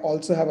 They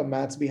also have a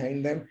maths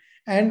behind them.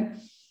 And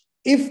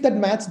if that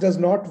maths does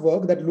not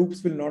work, that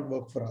loops will not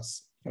work for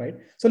us, right?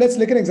 So let's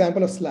look at an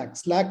example of Slack.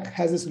 Slack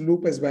has this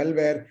loop as well,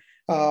 where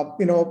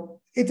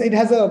it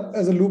has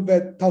a loop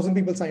where 1,000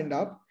 people signed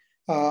up.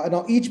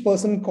 Now each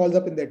person calls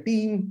up in their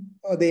team.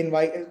 They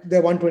invite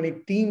their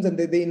 120 teams, and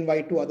they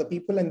invite two other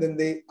people, and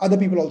then other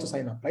people also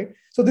sign up, right?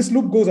 So this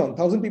loop goes on.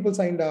 1,000 people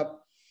signed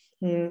up.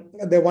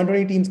 There are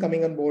 120 teams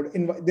coming on board.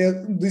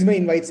 These many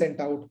invites sent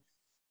out.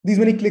 These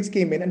many clicks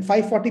came in, and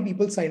 540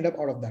 people signed up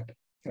out of that,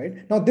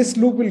 right? Now this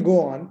loop will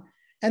go on,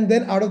 and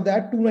then out of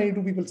that,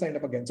 292 people signed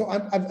up again. So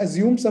I've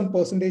assumed some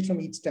percentage from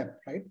each step,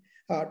 right,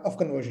 of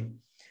conversion.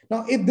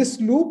 Now, if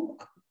this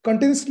loop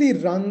continuously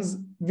runs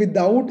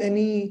without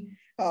any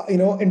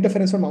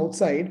interference from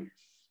outside,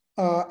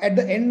 at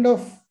the end of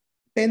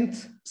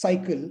 10th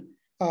cycle,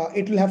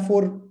 it will have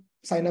 4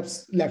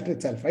 signups left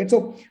itself, right?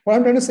 So what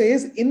I'm trying to say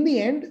is, in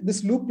the end,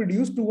 this loop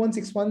produced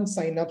 2161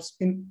 signups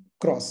in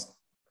cross.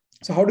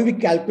 So how do we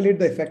calculate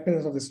the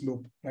effectiveness of this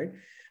loop, right?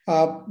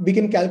 We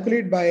can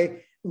calculate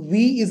by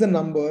V is a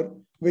number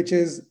which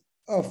is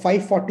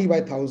 540 by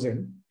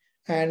 1,000,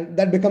 and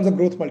that becomes a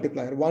growth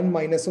multiplier, 1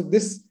 minus. So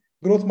this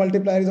growth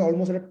multiplier is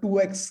almost at a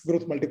 2x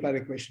growth multiplier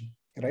equation,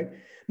 right?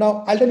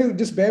 Now, I'll tell you,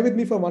 just bear with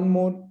me for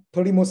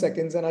 30 more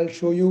seconds, and I'll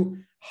show you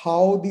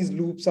how these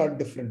loops are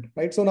different,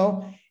 right? So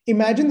now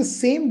imagine the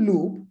same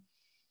loop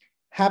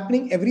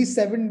happening every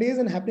 7 days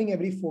and happening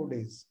every 4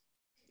 days.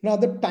 Now,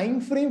 the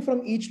time frame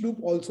from each loop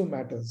also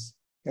matters,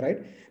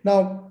 right?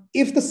 Now,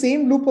 if the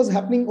same loop was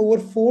happening over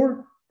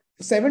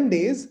 7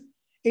 days,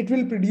 it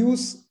will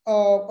produce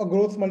a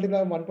growth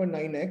multiplier of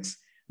 1.9x.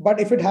 But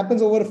if it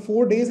happens over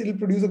 4 days, it will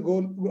produce a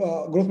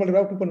growth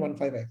multiplier of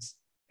 2.15x,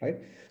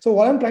 right? So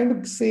what I'm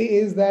trying to say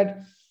is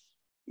that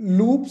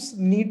loops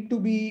need to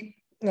be,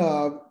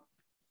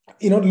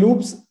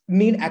 loops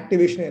need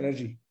activation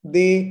energy.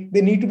 They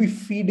need to be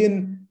fed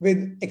in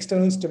with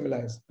external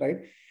stimuli,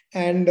 right?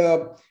 And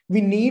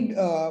we need,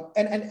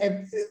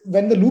 and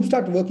when the loops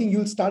start working,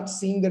 you'll start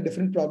seeing the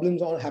different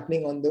problems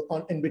happening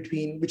in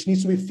between, which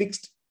needs to be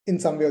fixed in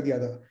some way or the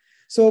other.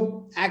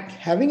 So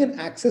having an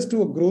access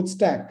to a growth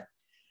stack,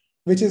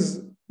 which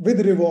is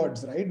with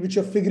rewards, right, which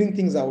you're figuring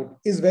things out,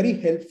 is very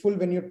helpful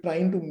when you're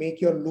trying to make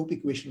your loop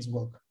equations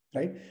work,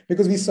 right?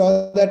 Because we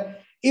saw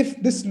that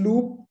if this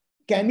loop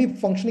can be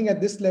functioning at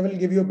this level,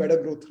 give you a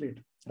better growth rate,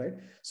 right?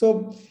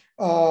 So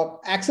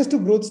access to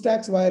growth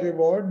stacks via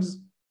rewards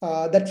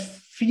that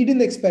feed in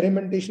the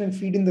experimentation and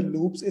feed in the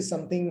loops is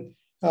something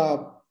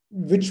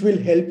which will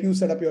help you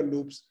set up your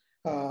loops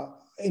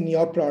in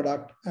your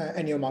product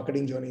and your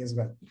marketing journey as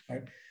well,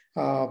 right?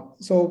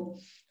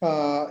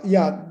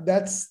 Yeah,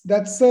 that's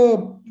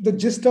the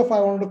gist of I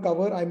wanted to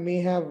cover. I may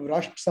have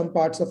rushed some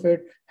parts of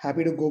it.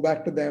 Happy to go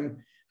back to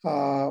them.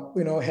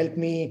 Help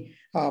me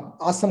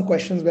ask some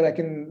questions where I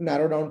can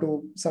narrow down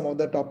to some of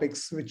the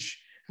topics which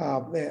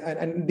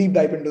and deep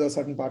dive into the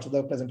certain parts of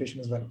the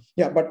presentation as well.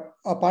 Yeah, but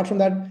apart from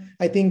that,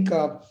 I think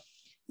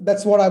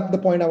that's the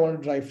point I want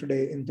to drive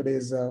today in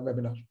today's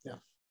webinar. Yeah.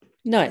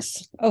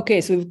 Nice. Okay,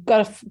 so we've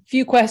got a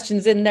few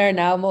questions in there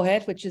now,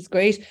 Mohit, which is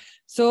great.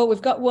 So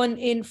we've got one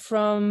in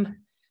from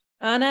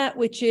Anna,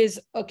 which is,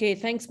 okay,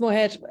 thanks,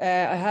 Mohit.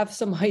 I have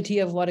some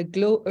idea of what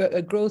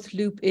a growth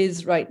loop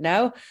is right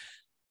now,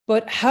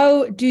 but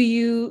how do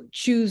you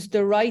choose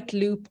the right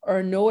loop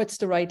or know it's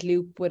the right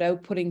loop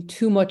without putting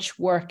too much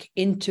work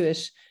into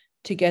it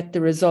to get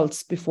the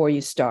results before you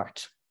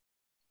start?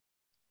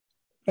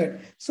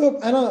 Right. So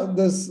Anna,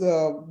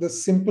 the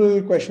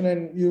simple question,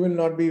 and you will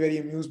not be very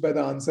amused by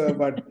the answer,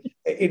 but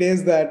it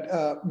is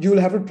that you will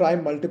have to try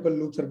multiple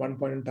loops at one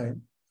point in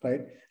time,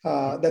 right?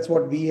 That's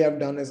what we have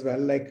done as well.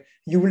 Like,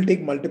 you will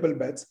take multiple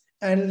bets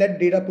and let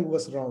data prove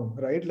us wrong,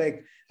 right?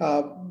 Like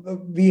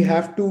we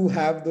have to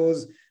have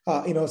those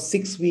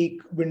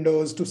 6-week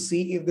windows to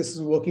see if this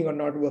is working or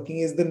not working.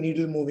 Is the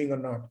needle moving or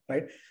not,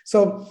 right?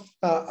 So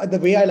the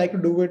way I like to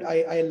do it,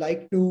 I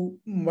like to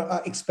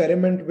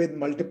experiment with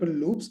multiple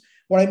loops.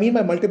 What I mean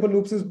by multiple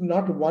loops is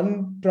not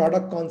one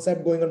product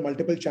concept going on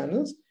multiple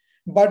channels,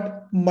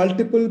 but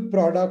multiple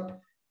product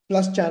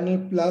plus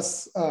channel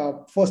plus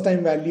first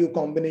time value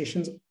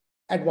combinations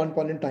at one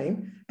point in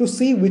time to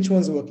see which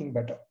one's working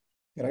better,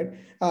 right?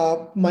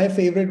 My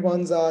favorite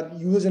ones are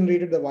user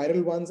generated, the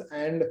viral ones,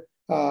 and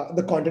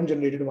the content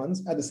generated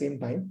ones at the same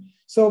time.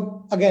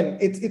 So again,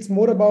 it's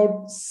more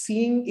about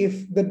seeing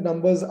if the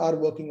numbers are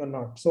working or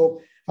not.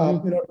 So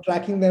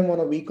tracking them on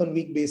a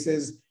week-on-week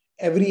basis,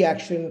 every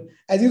action,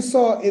 as you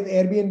saw in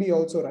Airbnb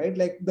also, right?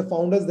 Like the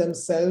founders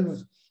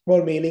themselves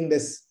or mailing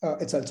this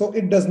itself. So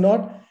it does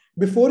not,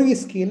 before we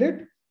scale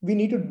it, we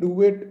need to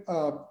do it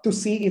to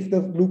see if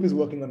the loop is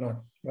working or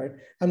not, right?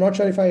 I'm not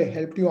sure if I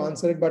helped you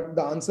answer it, but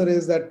the answer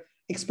is that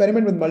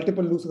experiment with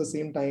multiple loops at the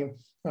same time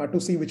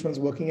to see which one's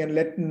working, and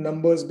let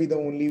numbers be the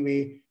only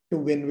way to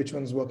win which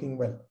one's working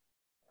well.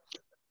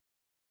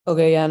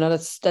 Okay, yeah, no,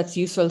 that's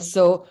useful.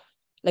 So,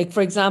 like,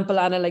 for example,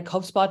 Anna, like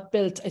HubSpot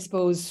built, I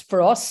suppose,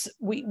 for us,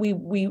 we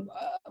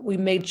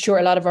made sure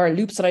a lot of our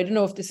loops, and I don't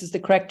know if this is the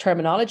correct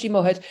terminology,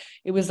 Mohit,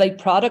 it was like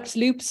product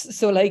loops.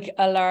 So like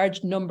a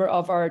large number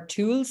of our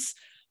tools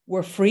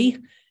were free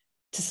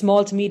to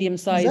small to medium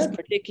size,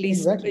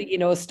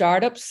 particularly,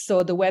 startups.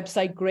 So the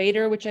website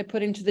grader, which I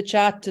put into the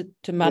chat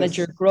to manage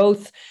your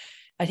growth.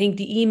 I think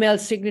the email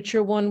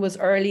signature one was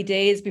early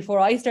days before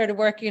I started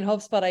working in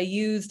HubSpot. I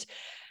used,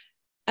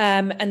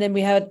 and then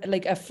we had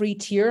like a free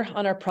tier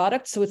on our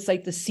product. So it's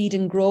like the seed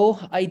and grow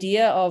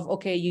idea of,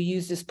 okay, you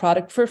use this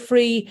product for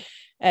free.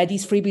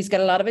 These freebies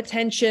get a lot of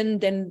attention,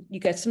 then you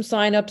get some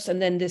signups,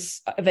 and then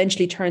this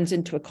eventually turns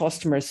into a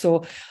customer.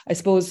 So I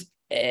suppose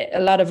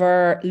a lot of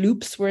our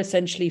loops were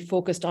essentially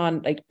focused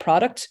on like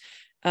product,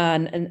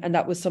 and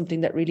that was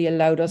something that really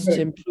allowed us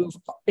to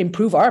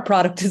improve our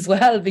product as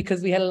well,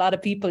 because we had a lot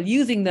of people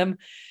using them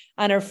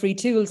and our free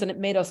tools, and it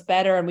made us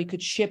better, and we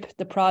could ship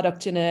the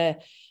product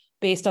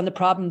based on the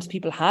problems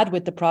people had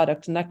with the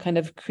product, and that kind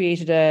of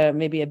created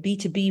maybe a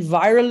B2B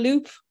viral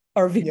loop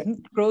or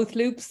growth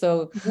loop.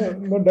 So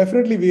no,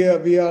 definitely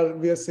we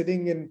are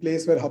sitting in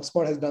place where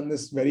HubSpot has done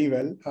this very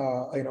well.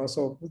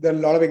 So there are a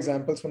lot of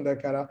examples from there,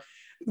 Kara.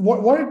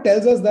 What it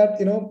tells us that,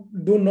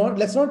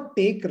 let's not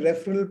take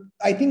referral.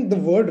 I think the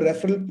word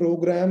referral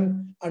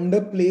program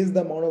underplays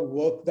the amount of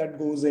work that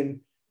goes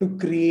in to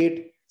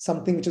create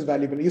something which is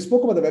valuable. You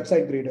spoke about the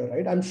website grader,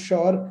 right? I'm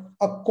sure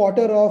a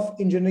quarter of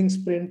engineering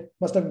sprint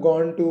must have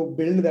gone to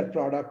build that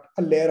product,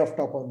 a layer of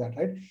top of that,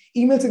 right?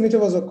 Email signature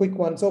was a quick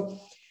one. So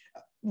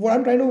what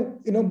I'm trying to,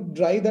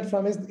 drive that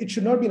from is it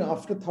should not be an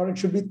afterthought. It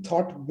should be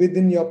thought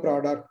within your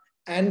product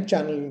and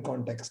channel in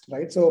context,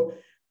 right? So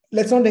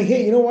let's not say,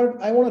 hey, you know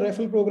what? I want a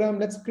referral program.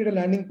 Let's create a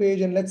landing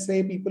page and let's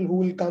say people who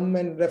will come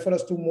and refer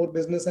us to more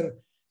business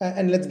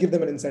and let's give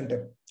them an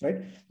incentive, right?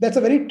 That's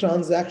a very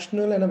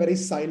transactional and a very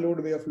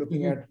siloed way of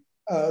looking at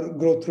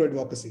growth through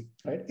advocacy,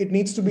 right? It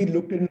needs to be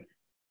looked in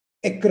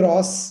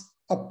across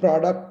a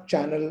product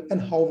channel,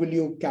 and how will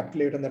you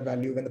calculate on that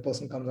value when the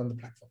person comes on the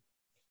platform?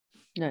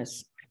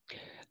 Nice.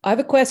 I have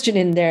a question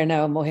in there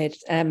now, Mohit.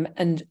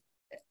 And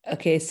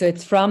okay, so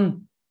it's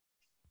from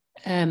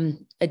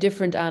a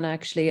different Anna,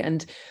 actually.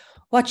 And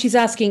what she's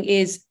asking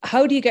is,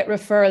 how do you get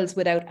referrals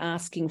without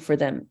asking for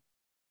them?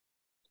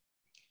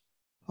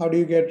 How do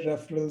you get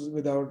referrals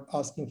without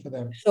asking for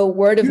them? So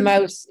word of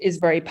mouth is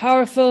very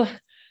powerful.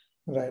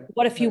 Right.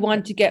 What if you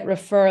want to get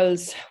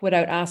referrals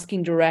without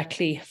asking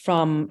directly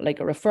from like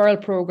a referral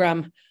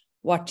program?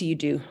 What do you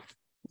do?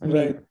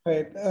 Right.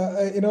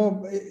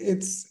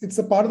 It's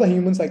a part of the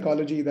human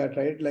psychology that,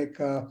 right? Like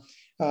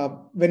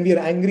when we are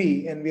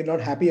angry and we're not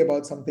happy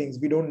about some things,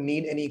 we don't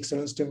need any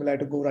external stimuli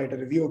to go write a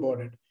review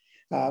about it.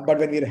 But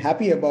when we're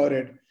happy about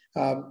it,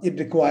 it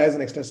requires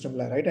an extra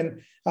stimuli, right?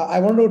 And I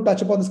want to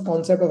touch upon this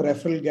concept of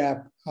referral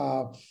gap.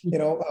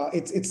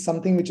 It's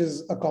something which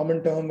is a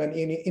common term. And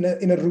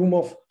in a room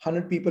of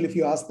 100 people, if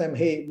you ask them,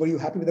 hey, were you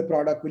happy with the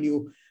product? Will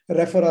you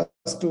refer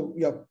us to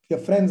your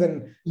friends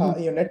and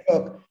your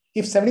network?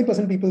 If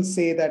 70% people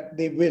say that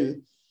they will,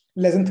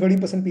 less than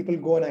 30% people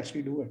go and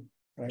actually do it,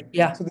 right?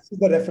 Yeah. So this is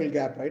the referral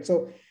gap, right?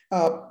 So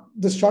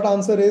the short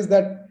answer is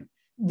that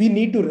we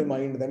need to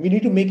remind them. We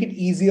need to make it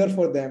easier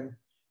for them,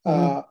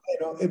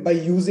 by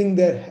using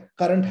their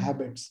current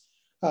habits.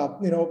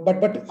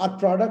 But our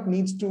product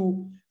needs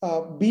to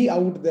be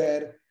out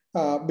there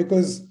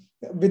because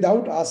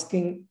without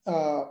asking,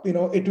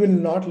 it will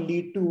not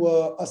lead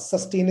to a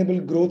sustainable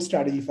growth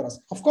strategy for us.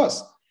 Of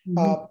course,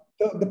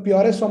 the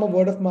purest form of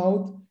word of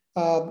mouth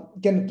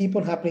can keep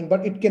on happening,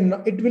 but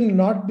it will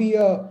not be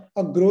a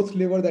growth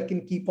lever that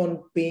can keep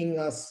on paying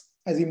us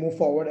as we move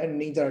forward and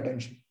needs our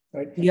attention,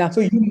 right? Yeah.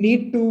 So you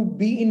need to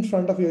be in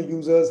front of your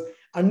users,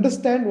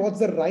 understand what's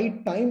the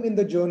right time in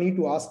the journey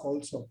to ask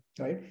also,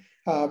 right?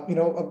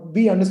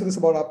 We understood this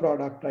about our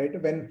product,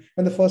 right? When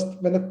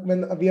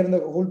we are in the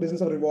whole business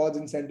of rewards,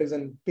 incentives,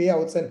 and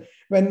payouts, and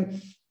when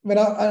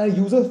our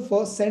user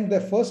first sent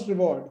their first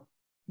reward,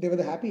 they were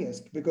the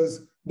happiest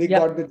because they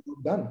got the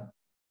job done.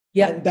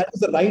 Yeah. And that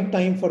was the right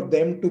time for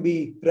them to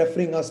be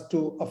referring us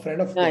to a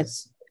friend of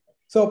theirs.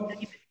 So,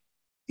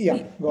 yeah,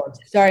 go on.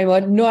 Sorry,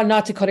 well, no,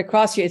 not to cut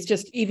across you. It's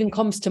just even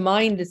comes to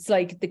mind. It's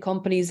like the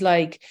companies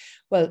like,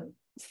 well,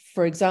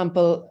 for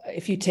example,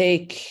 if you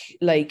take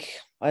like,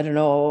 I don't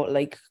know,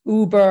 like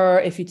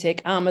Uber, if you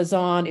take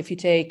Amazon, if you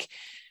take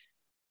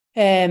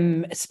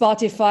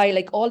Spotify,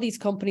 like all these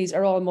companies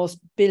are almost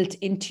built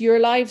into your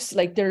lives.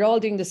 Like they're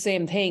all doing the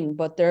same thing,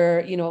 but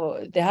they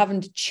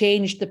haven't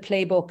changed the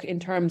playbook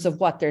in terms of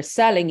what they're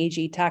selling,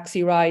 e.g.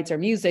 taxi rides or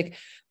music,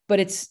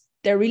 but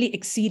they're really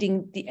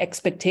exceeding the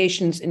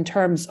expectations in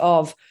terms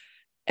of,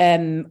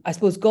 I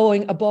suppose,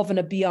 going above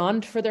and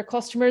beyond for their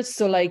customers.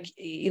 So like,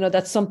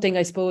 that's something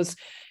I suppose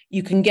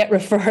you can get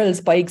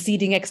referrals by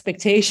exceeding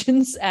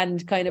expectations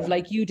and kind of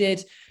like you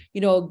did,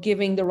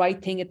 giving the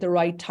right thing at the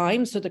right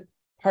time. So the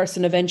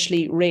person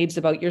eventually raves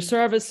about your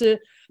services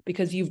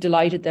because you've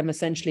delighted them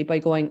essentially by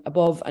going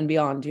above and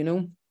beyond,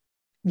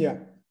 Yeah.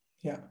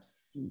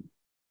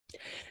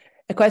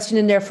 A question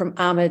in there from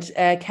Ahmed.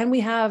 Can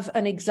we have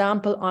an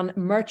example on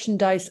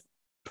merchandise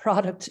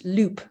product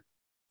loop?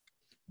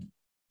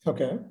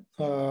 Okay.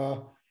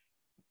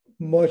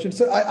 Merchant.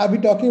 So I'll be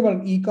talking about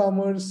an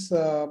e-commerce.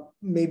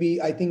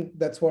 Maybe I think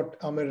that's what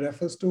Ahmed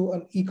refers to,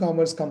 an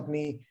e-commerce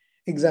company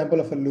example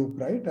of a loop,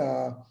 right?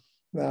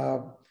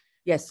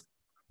 Yes,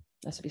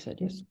 that's what he said.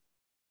 Yes.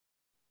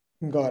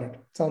 Got it.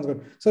 Sounds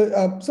good.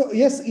 So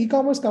yes,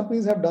 e-commerce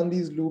companies have done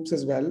these loops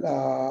as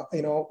well.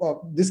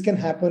 This can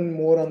happen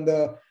more on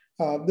the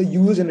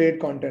user-generated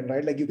content,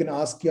 right? Like you can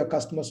ask your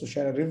customers to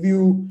share a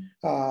review,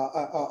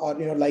 or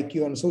like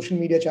you on social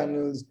media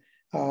channels,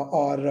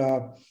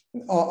 or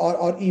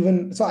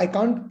even. So I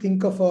can't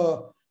think of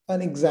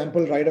an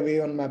example right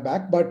away on my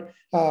back, but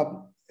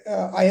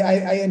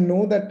I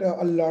know that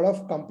a lot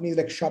of companies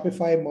like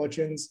Shopify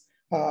merchants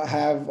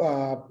have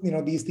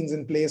these things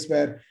in place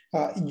where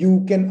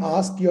you can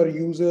ask your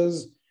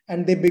users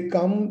and they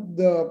become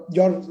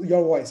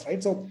your voice,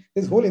 right? So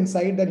this whole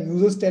insight that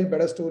users tell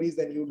better stories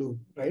than you do,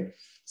 right?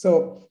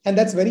 So, and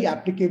that's very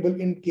applicable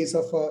in case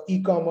of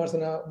e-commerce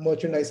and a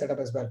merchandise setup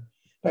as well,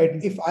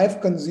 right? If I've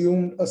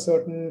consumed a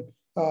certain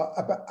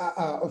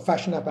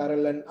fashion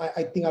apparel and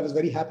I think I was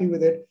very happy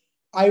with it,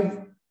 I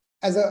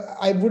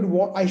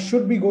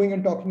should be going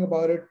and talking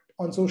about it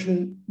on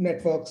social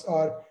networks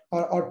or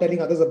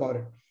telling others about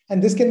it.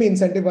 And this can be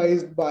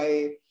incentivized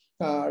by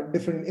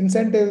different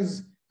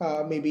incentives,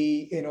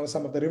 maybe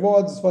some of the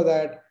rewards for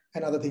that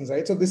and other things,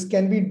 right? So this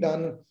can be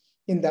done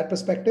in that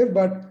perspective,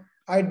 but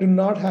I do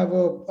not have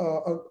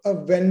a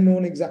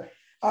well-known example.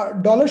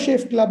 Dollar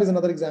Shave Club is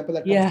another example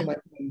that comes to my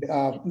mind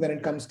when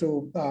it comes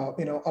to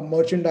a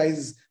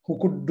merchandise who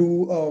could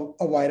do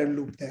a viral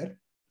loop there,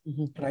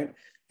 right?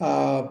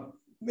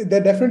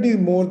 There definitely is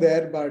more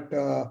there, but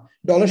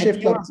Dollar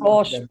Shave Club was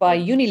bought by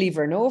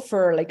Unilever, no,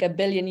 for like €1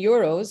 billion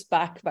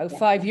back about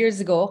 5 years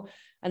ago.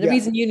 And the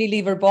reason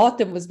Unilever bought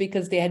them was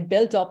because they had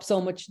built up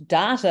so much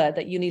data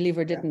that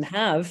Unilever didn't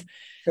have.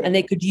 Correct. And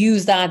they could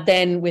use that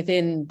then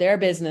within their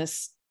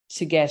business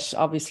to get,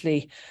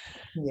 obviously,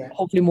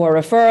 hopefully more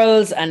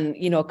referrals and,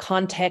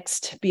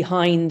 context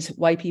behind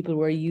why people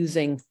were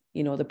using,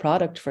 the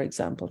product, for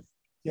example.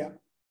 Yeah.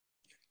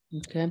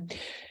 Okay.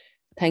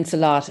 Thanks a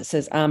lot,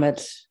 says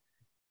Ahmed.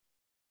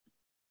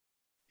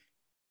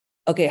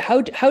 Okay, how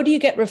do you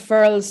get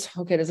referrals?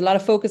 Okay, there's a lot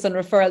of focus on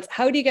referrals.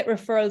 How do you get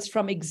referrals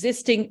from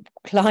existing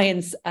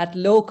clients at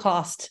low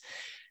cost?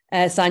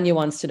 Sanya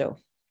wants to know.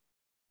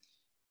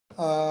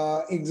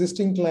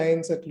 Existing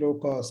clients at low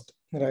cost,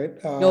 right?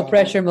 No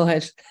pressure,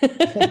 Mohit.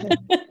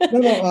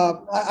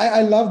 No.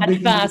 I love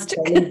breaking fast. These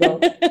problems down.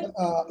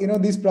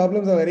 These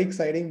problems are very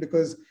exciting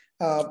because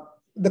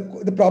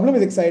the problem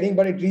is exciting,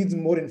 but it needs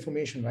more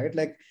information, right?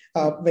 Like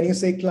when you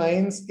say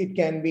clients, it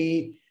can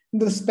be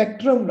the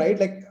spectrum, right?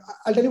 Like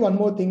I'll tell you one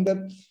more thing, that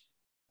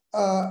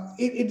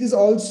it is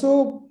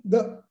also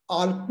the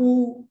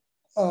ARPU,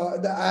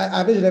 the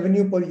average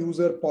revenue per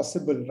user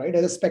possible, right?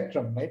 As a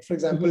spectrum, right? For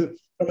example,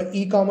 from an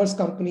e-commerce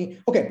company,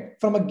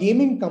 from a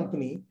gaming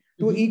company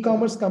to an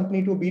e-commerce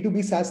company to a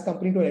B2B SaaS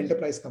company to an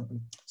enterprise company.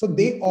 So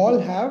they all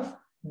have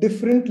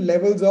different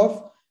levels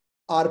of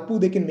ARPU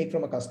they can make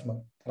from a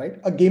customer, right?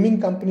 A gaming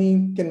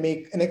company can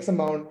make an X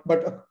amount,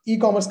 but an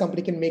e-commerce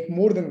company can make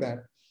more than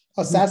that.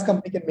 A SaaS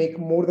company can make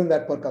more than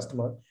that per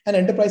customer. An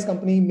enterprise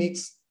company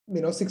makes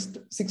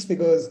six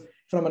figures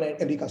from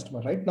every customer,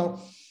 right? Now,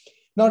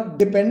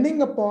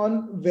 depending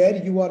upon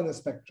where you are in the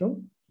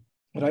spectrum,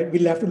 right,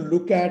 we'll have to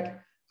look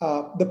at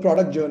the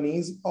product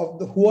journeys of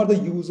who are the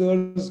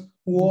users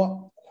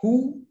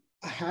who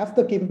have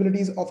the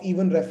capabilities of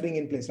even referring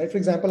in place, right? For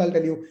example, I'll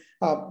tell you,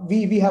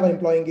 we have an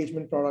employee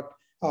engagement product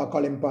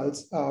called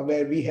Impulse,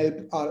 where we help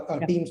our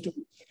teams to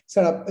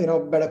set up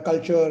better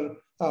culture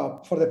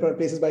for their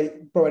places by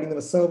providing them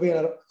a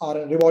survey or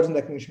a rewards and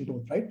recognition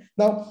tool, right?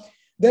 Now,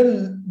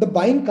 the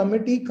buying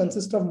committee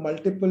consists of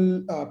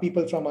multiple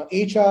people, from an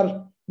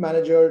HR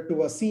manager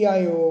to a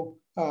CIO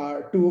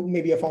to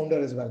maybe a founder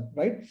as well,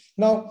 right?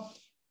 Now,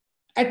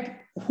 at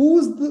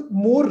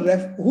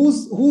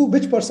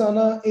which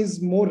persona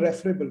is more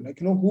referable? Like,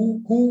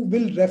 who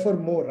will refer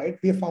more, right?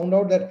 We have found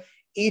out that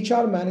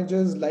HR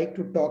managers like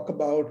to talk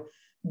about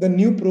the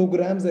new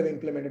programs they've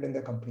implemented in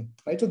their company,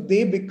 right? So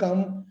they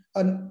become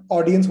an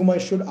audience whom I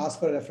should ask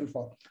for a referral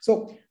for.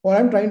 So what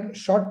I'm trying,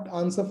 short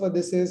answer for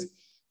this is,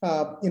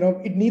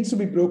 it needs to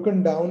be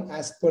broken down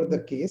as per the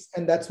case.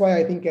 And that's why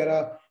I think,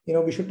 Kara,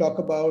 we should talk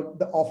about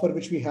the offer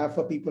which we have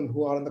for people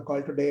who are on the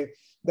call today,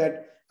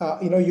 that,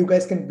 you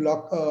guys can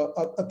block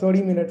a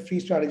 30-minute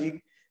free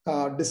strategy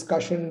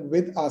discussion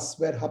with us,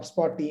 where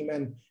HubSpot team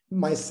and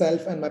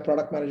myself and my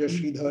product manager,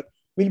 Sridhar,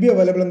 will be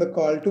available on the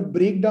call to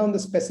break down the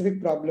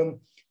specific problem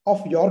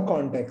of your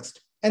context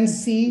and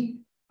see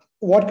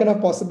what kind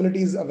of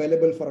possibilities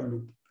available for a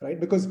loop, right?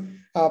 Because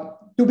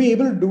to be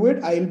able to do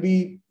it, I'll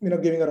be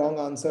giving a wrong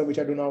answer, which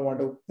I do not want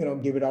to,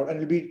 give it out. And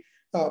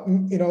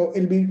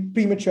it'll be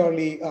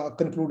prematurely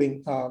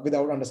concluding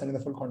without understanding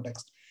the full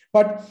context.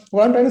 But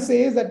what I'm trying to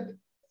say is that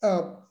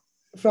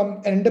from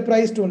an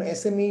enterprise to an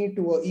SME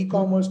to an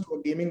e-commerce to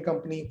a gaming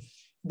company,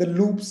 the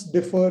loops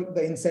differ,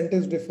 the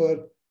incentives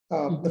differ,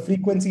 the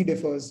frequency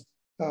differs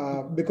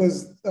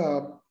because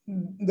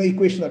the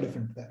equations are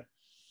different there.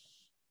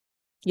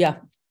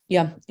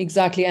 Yeah,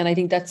 exactly. And I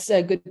think that's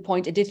a good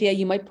point. Aditya,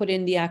 you might put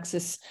in the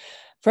access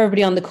for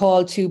everybody on the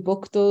call to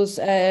book those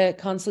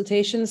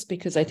consultations,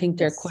 because I think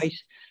they're quite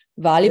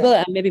valuable,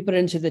 and maybe put it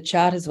into the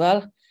chat as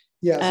well.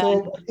 Yeah,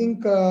 so I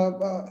think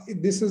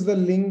this is the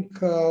link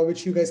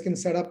which you guys can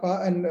set up.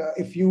 And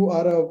if you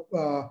are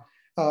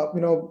a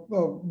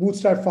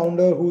bootstrap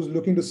founder who's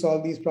looking to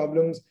solve these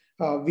problems,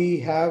 we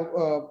have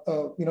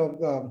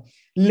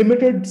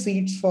limited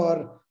seats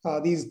for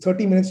these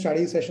 30-minute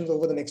strategy sessions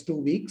over the next 2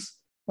 weeks,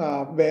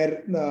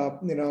 where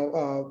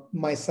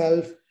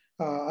myself,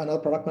 another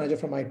product manager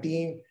from my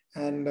team,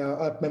 and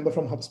a member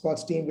from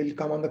HubSpot's team will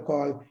come on the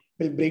call.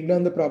 We'll break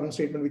down the problem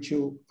statement which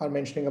you are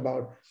mentioning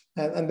about,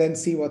 and then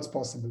see what's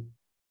possible,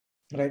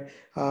 right?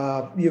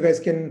 You guys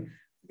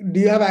do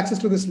you have access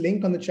to this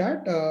link on the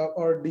chat,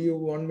 or do you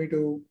want me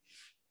to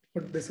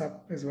put this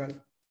up as well?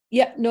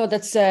 Yeah, no,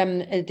 that's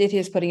Aditya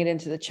is putting it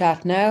into the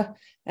chat now.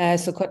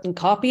 So cut and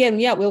copy, and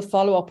we'll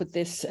follow up with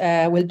this.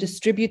 We'll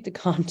distribute the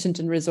content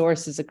and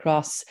resources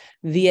across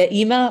via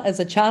email as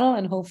a channel,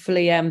 and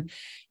hopefully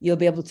you'll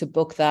be able to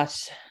book that.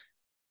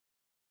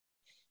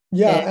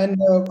 Yeah, and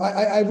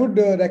I would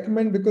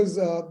recommend, because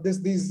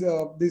these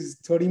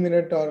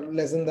 30-minute or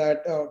less than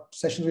that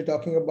sessions we're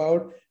talking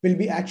about will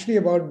be actually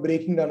about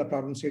breaking down a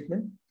problem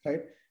statement,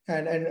 right?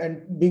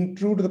 And being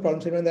true to the problem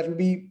statement. That will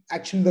be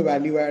actually the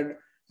value add,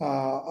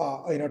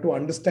 to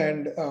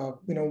understand,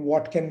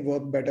 what can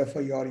work better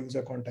for your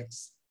user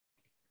context.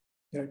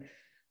 Right?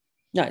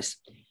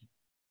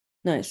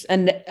 Nice.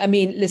 And I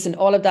mean, listen,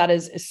 all of that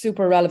is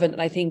super relevant.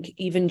 And I think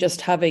even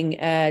just having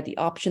the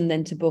option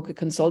then to book a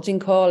consulting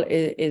call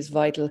is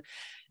vital.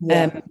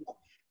 Yeah.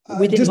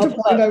 Just a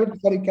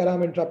point, sorry, Kara,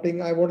 I'm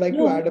interrupting. I would like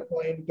to add a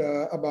point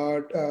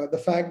about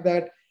the fact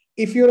that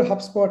if you're a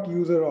HubSpot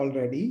user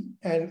already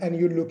and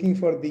you're looking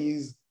for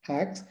these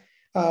hacks,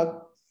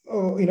 what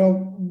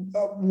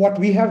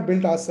we have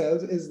built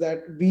ourselves is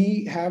that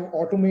we have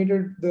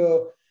automated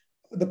the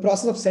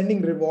process of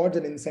sending rewards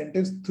and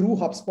incentives through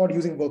HubSpot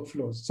using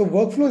workflows. So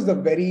workflow is the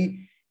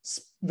very,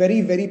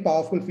 very, very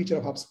powerful feature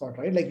of HubSpot,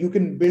 right? Like you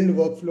can build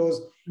workflows.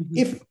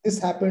 If this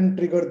happened,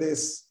 trigger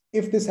this.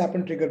 If this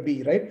happened, trigger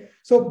B, right?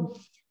 So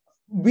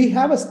we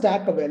have a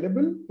stack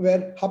available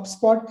where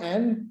HubSpot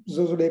and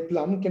Xoxoday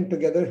Plum can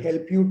together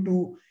help you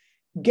to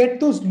get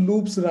those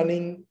loops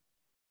running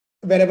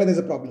wherever there's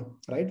a problem,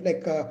 right?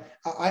 Like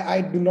I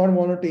do not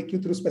want to take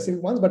you through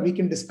specific ones, but we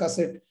can discuss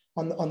it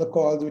on the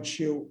calls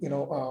which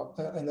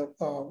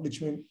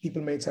which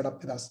people may set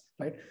up with us,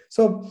 right?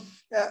 So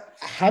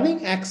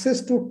having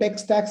access to tech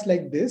stacks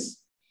like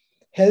this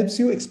helps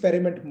you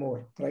experiment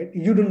more, right?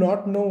 You do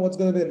not know what's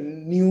going to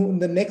be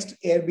the next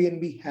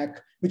Airbnb hack,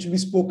 which will be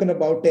spoken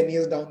about 10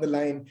 years down the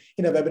line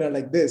in a webinar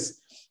like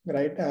this,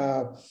 right?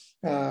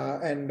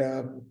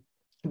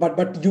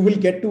 But you will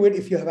get to it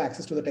if you have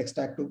access to the tech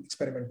stack to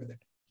experiment with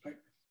it, right?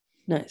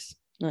 Nice.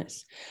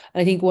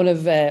 I think one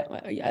of,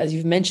 as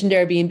you've mentioned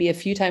Airbnb a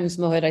few times,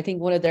 Mohit, I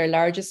think one of their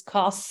largest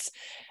costs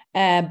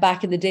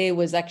back in the day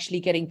was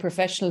actually getting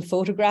professional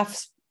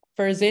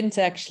photographers in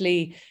to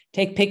actually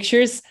take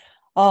pictures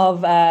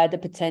of the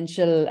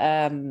potential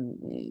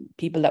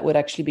people that would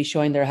actually be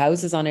showing their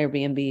houses on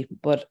Airbnb.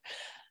 But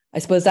I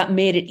suppose that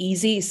made it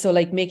easy. So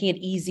like making it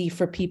easy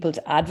for people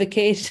to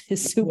advocate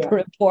is super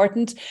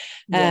important.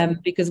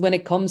 Because when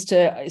it comes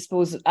to, I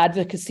suppose,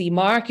 advocacy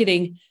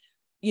marketing,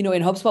 in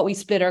HubSpot, we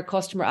split our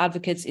customer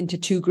advocates into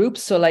two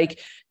groups. So like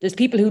there's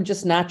people who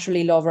just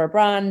naturally love our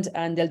brand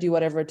and they'll do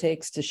whatever it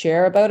takes to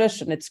share about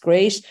it. And it's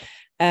great.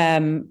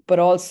 But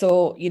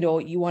also,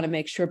 you want to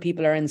make sure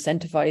people are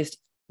incentivized,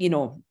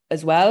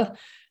 as well.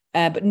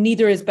 But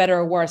neither is better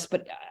or worse.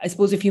 But I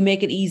suppose if you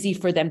make it easy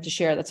for them to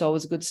share, that's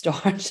always a good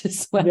start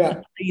as well.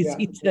 Yeah.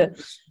 Easy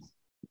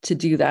to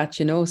do that,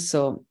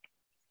 So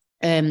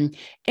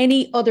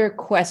any other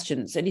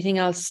questions? Anything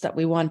else that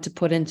we want to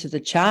put into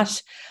the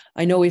chat?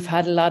 I know we've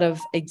had a lot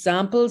of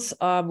examples.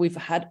 We've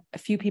had a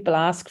few people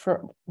ask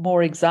for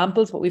more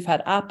examples, but we've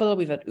had Apple,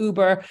 we've had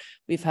Uber,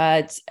 we've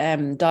had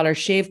Dollar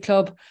Shave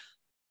Club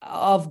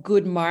of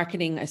good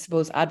marketing, I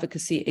suppose,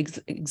 advocacy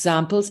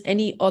examples.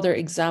 Any other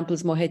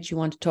examples, Mohit, you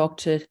want to talk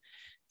to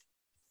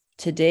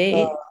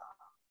today?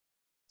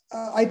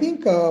 I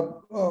think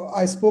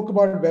I spoke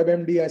about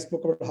WebMD, I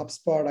spoke about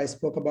HubSpot, I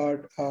spoke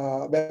about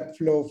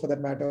Webflow for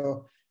that matter.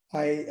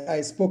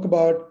 I spoke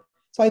about,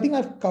 so I think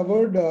I've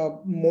covered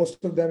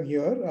most of them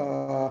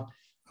here.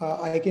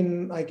 I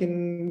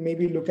can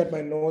maybe look at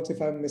my notes if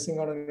I'm missing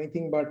out on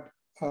anything, but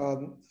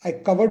I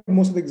covered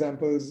most of the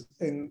examples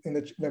in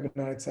the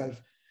webinar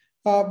itself.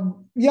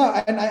 And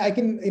I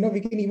can, we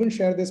can even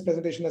share this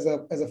presentation as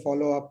a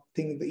follow-up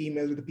thing in the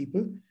email with the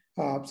people.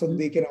 so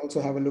they can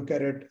also have a look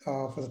at it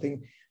for the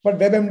thing. But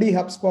WebMD,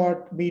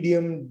 HubSpot,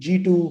 Medium,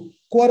 G2,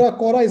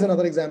 Quora is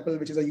another example,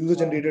 which is a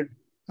user-generated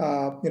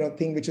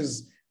thing, which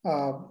is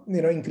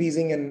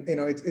increasing, and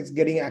it's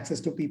getting access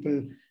to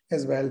people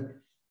as well.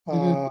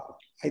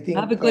 I think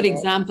I have a good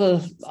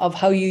example of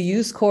how you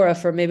use Quora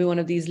for maybe one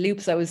of these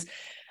loops. I was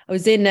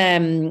in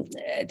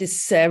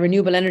this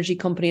renewable energy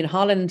company in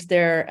Holland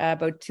there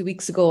about 2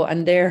 weeks ago,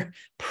 and their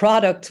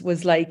product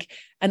was like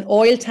an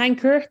oil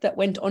tanker that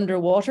went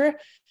underwater.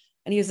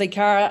 And he was like,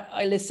 Cara,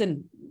 I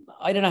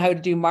don't know how to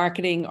do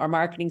marketing or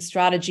marketing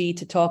strategy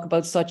to talk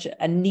about such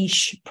a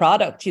niche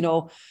product,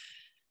 But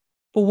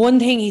one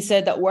thing he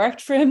said that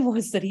worked for him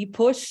was that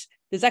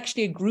there's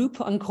actually a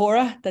group on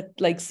Quora that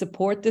like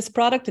support this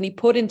product. And he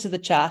put into the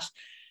chat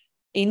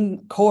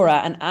in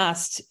Quora and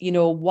asked,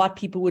 what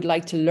people would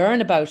like to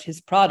learn about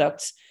his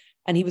product.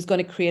 And he was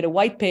going to create a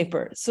white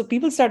paper. So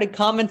people started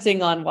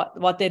commenting on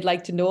what they'd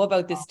like to know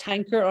about this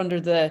tanker under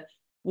the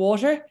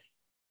water.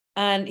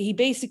 And he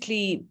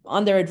basically,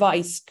 on their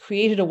advice,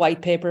 created a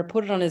white paper,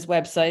 put it on his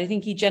website. I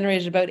think he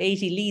generated about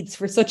 80 leads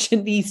for such a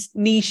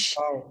niche,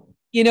 wow.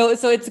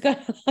 So it's kind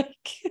of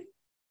like,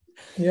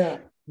 yeah.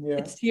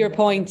 It's to your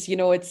point,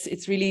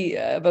 it's really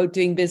about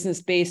doing business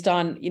based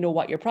on,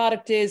 what your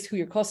product is, who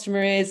your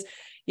customer is,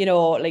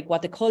 like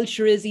what the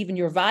culture is, even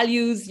your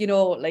values,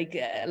 like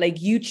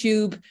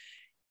YouTube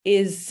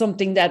is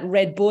something that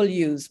Red Bull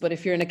use. But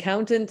if you're an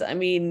accountant, I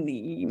mean,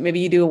 maybe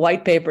you do a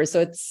white paper. So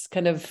it's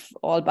kind of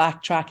all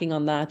backtracking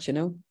on that,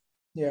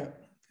 Yeah.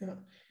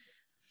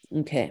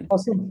 Okay.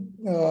 Awesome.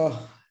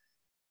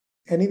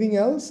 Anything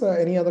else?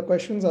 Any other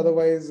questions?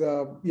 Otherwise,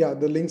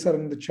 the links are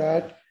in the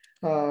chat.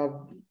 I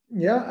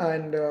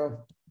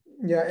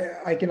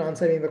can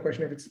answer any other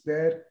question if it's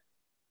there.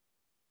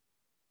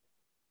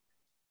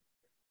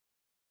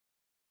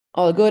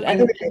 All good.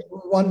 And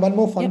one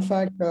more fun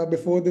fact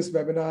before this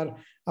webinar,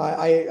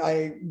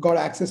 I got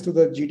access to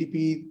the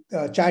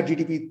chat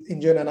GTP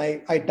engine, and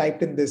I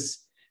typed in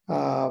this,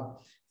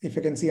 if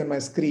you can see on my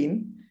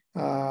screen,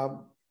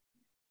 how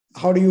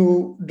do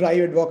you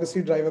drive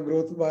advocacy, drive a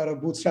growth via a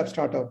bootstrap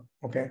startup?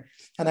 Okay.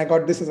 And I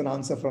got this as an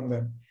answer from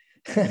them.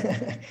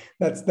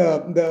 That's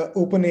the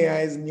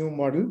OpenAI's new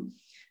model.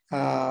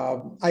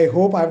 I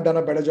hope I've done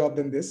a better job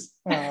than this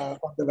on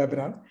the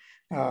webinar.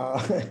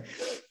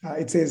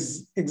 It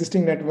says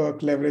existing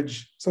network,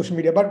 leverage, social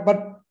media, but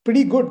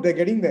pretty good. They're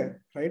getting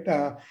there, right?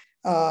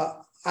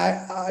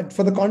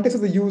 For the context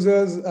of the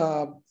users,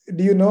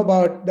 do you know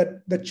about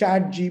the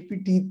Chat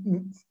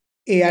GPT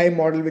AI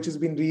model, which has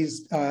been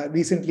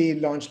recently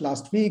launched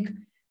last week,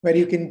 where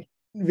you can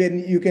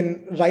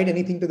write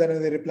anything to them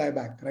and they reply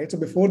back, right? So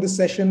before this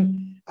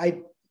session,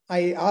 I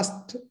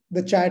asked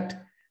the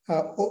chat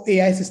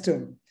AI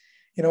system,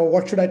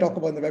 what should I talk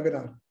about in the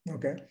webinar?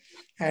 Okay.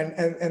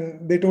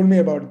 And they told me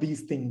about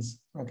these things.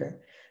 Okay.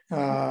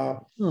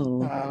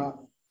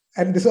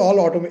 And this is all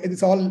automated.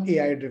 It's all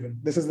AI driven.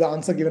 This is the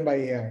answer given by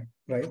AI,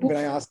 right? When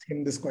I asked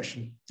him this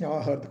question,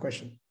 I heard the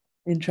question.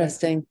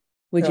 Interesting.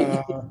 Would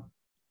you?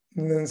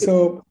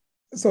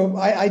 So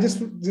I just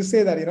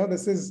say that,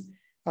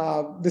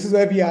 this is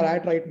where we are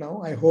at right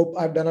now. I hope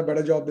I've done a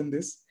better job than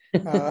this.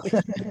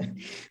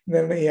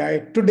 Than AI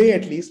today,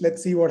 at least.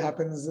 Let's see what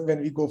happens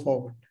when we go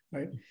forward,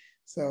 right?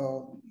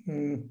 So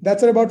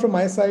that's it about from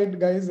my side,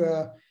 guys.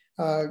 Thanks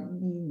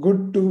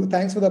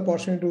for the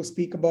opportunity to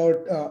speak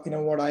about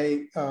what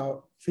I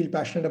feel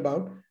passionate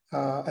about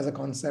as a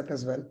concept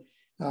as well.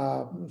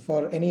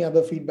 For any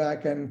other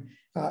feedback and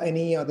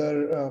any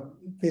other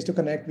place to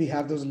connect, we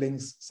have those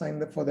links.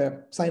 Sign up for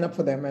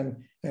them, and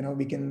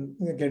we can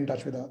get in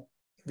touch with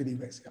you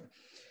guys. Yeah.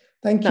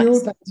 Thank you.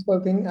 Nice. Thanks for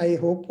the thing. I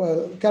hope,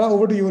 Kara,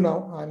 over to you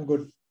now. I'm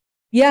good.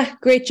 Yeah,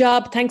 great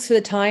job. Thanks for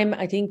the time.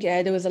 I think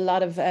there was a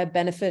lot of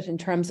benefit in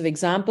terms of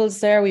examples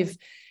there. We've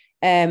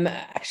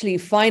actually,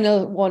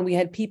 final one, we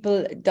had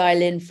people dial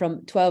in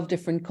from 12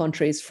 different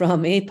countries,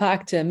 from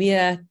APAC to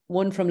EMEA,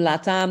 one from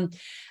LATAM,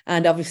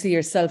 and obviously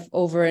yourself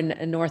over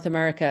in North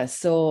America.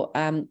 So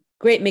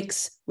great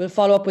mix. We'll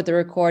follow up with the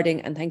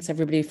recording, and thanks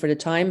everybody for the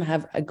time.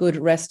 Have a good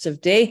rest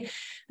of day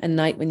and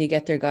night when you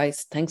get there,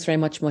 guys. Thanks very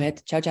much,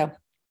 Mohit. Ciao, ciao.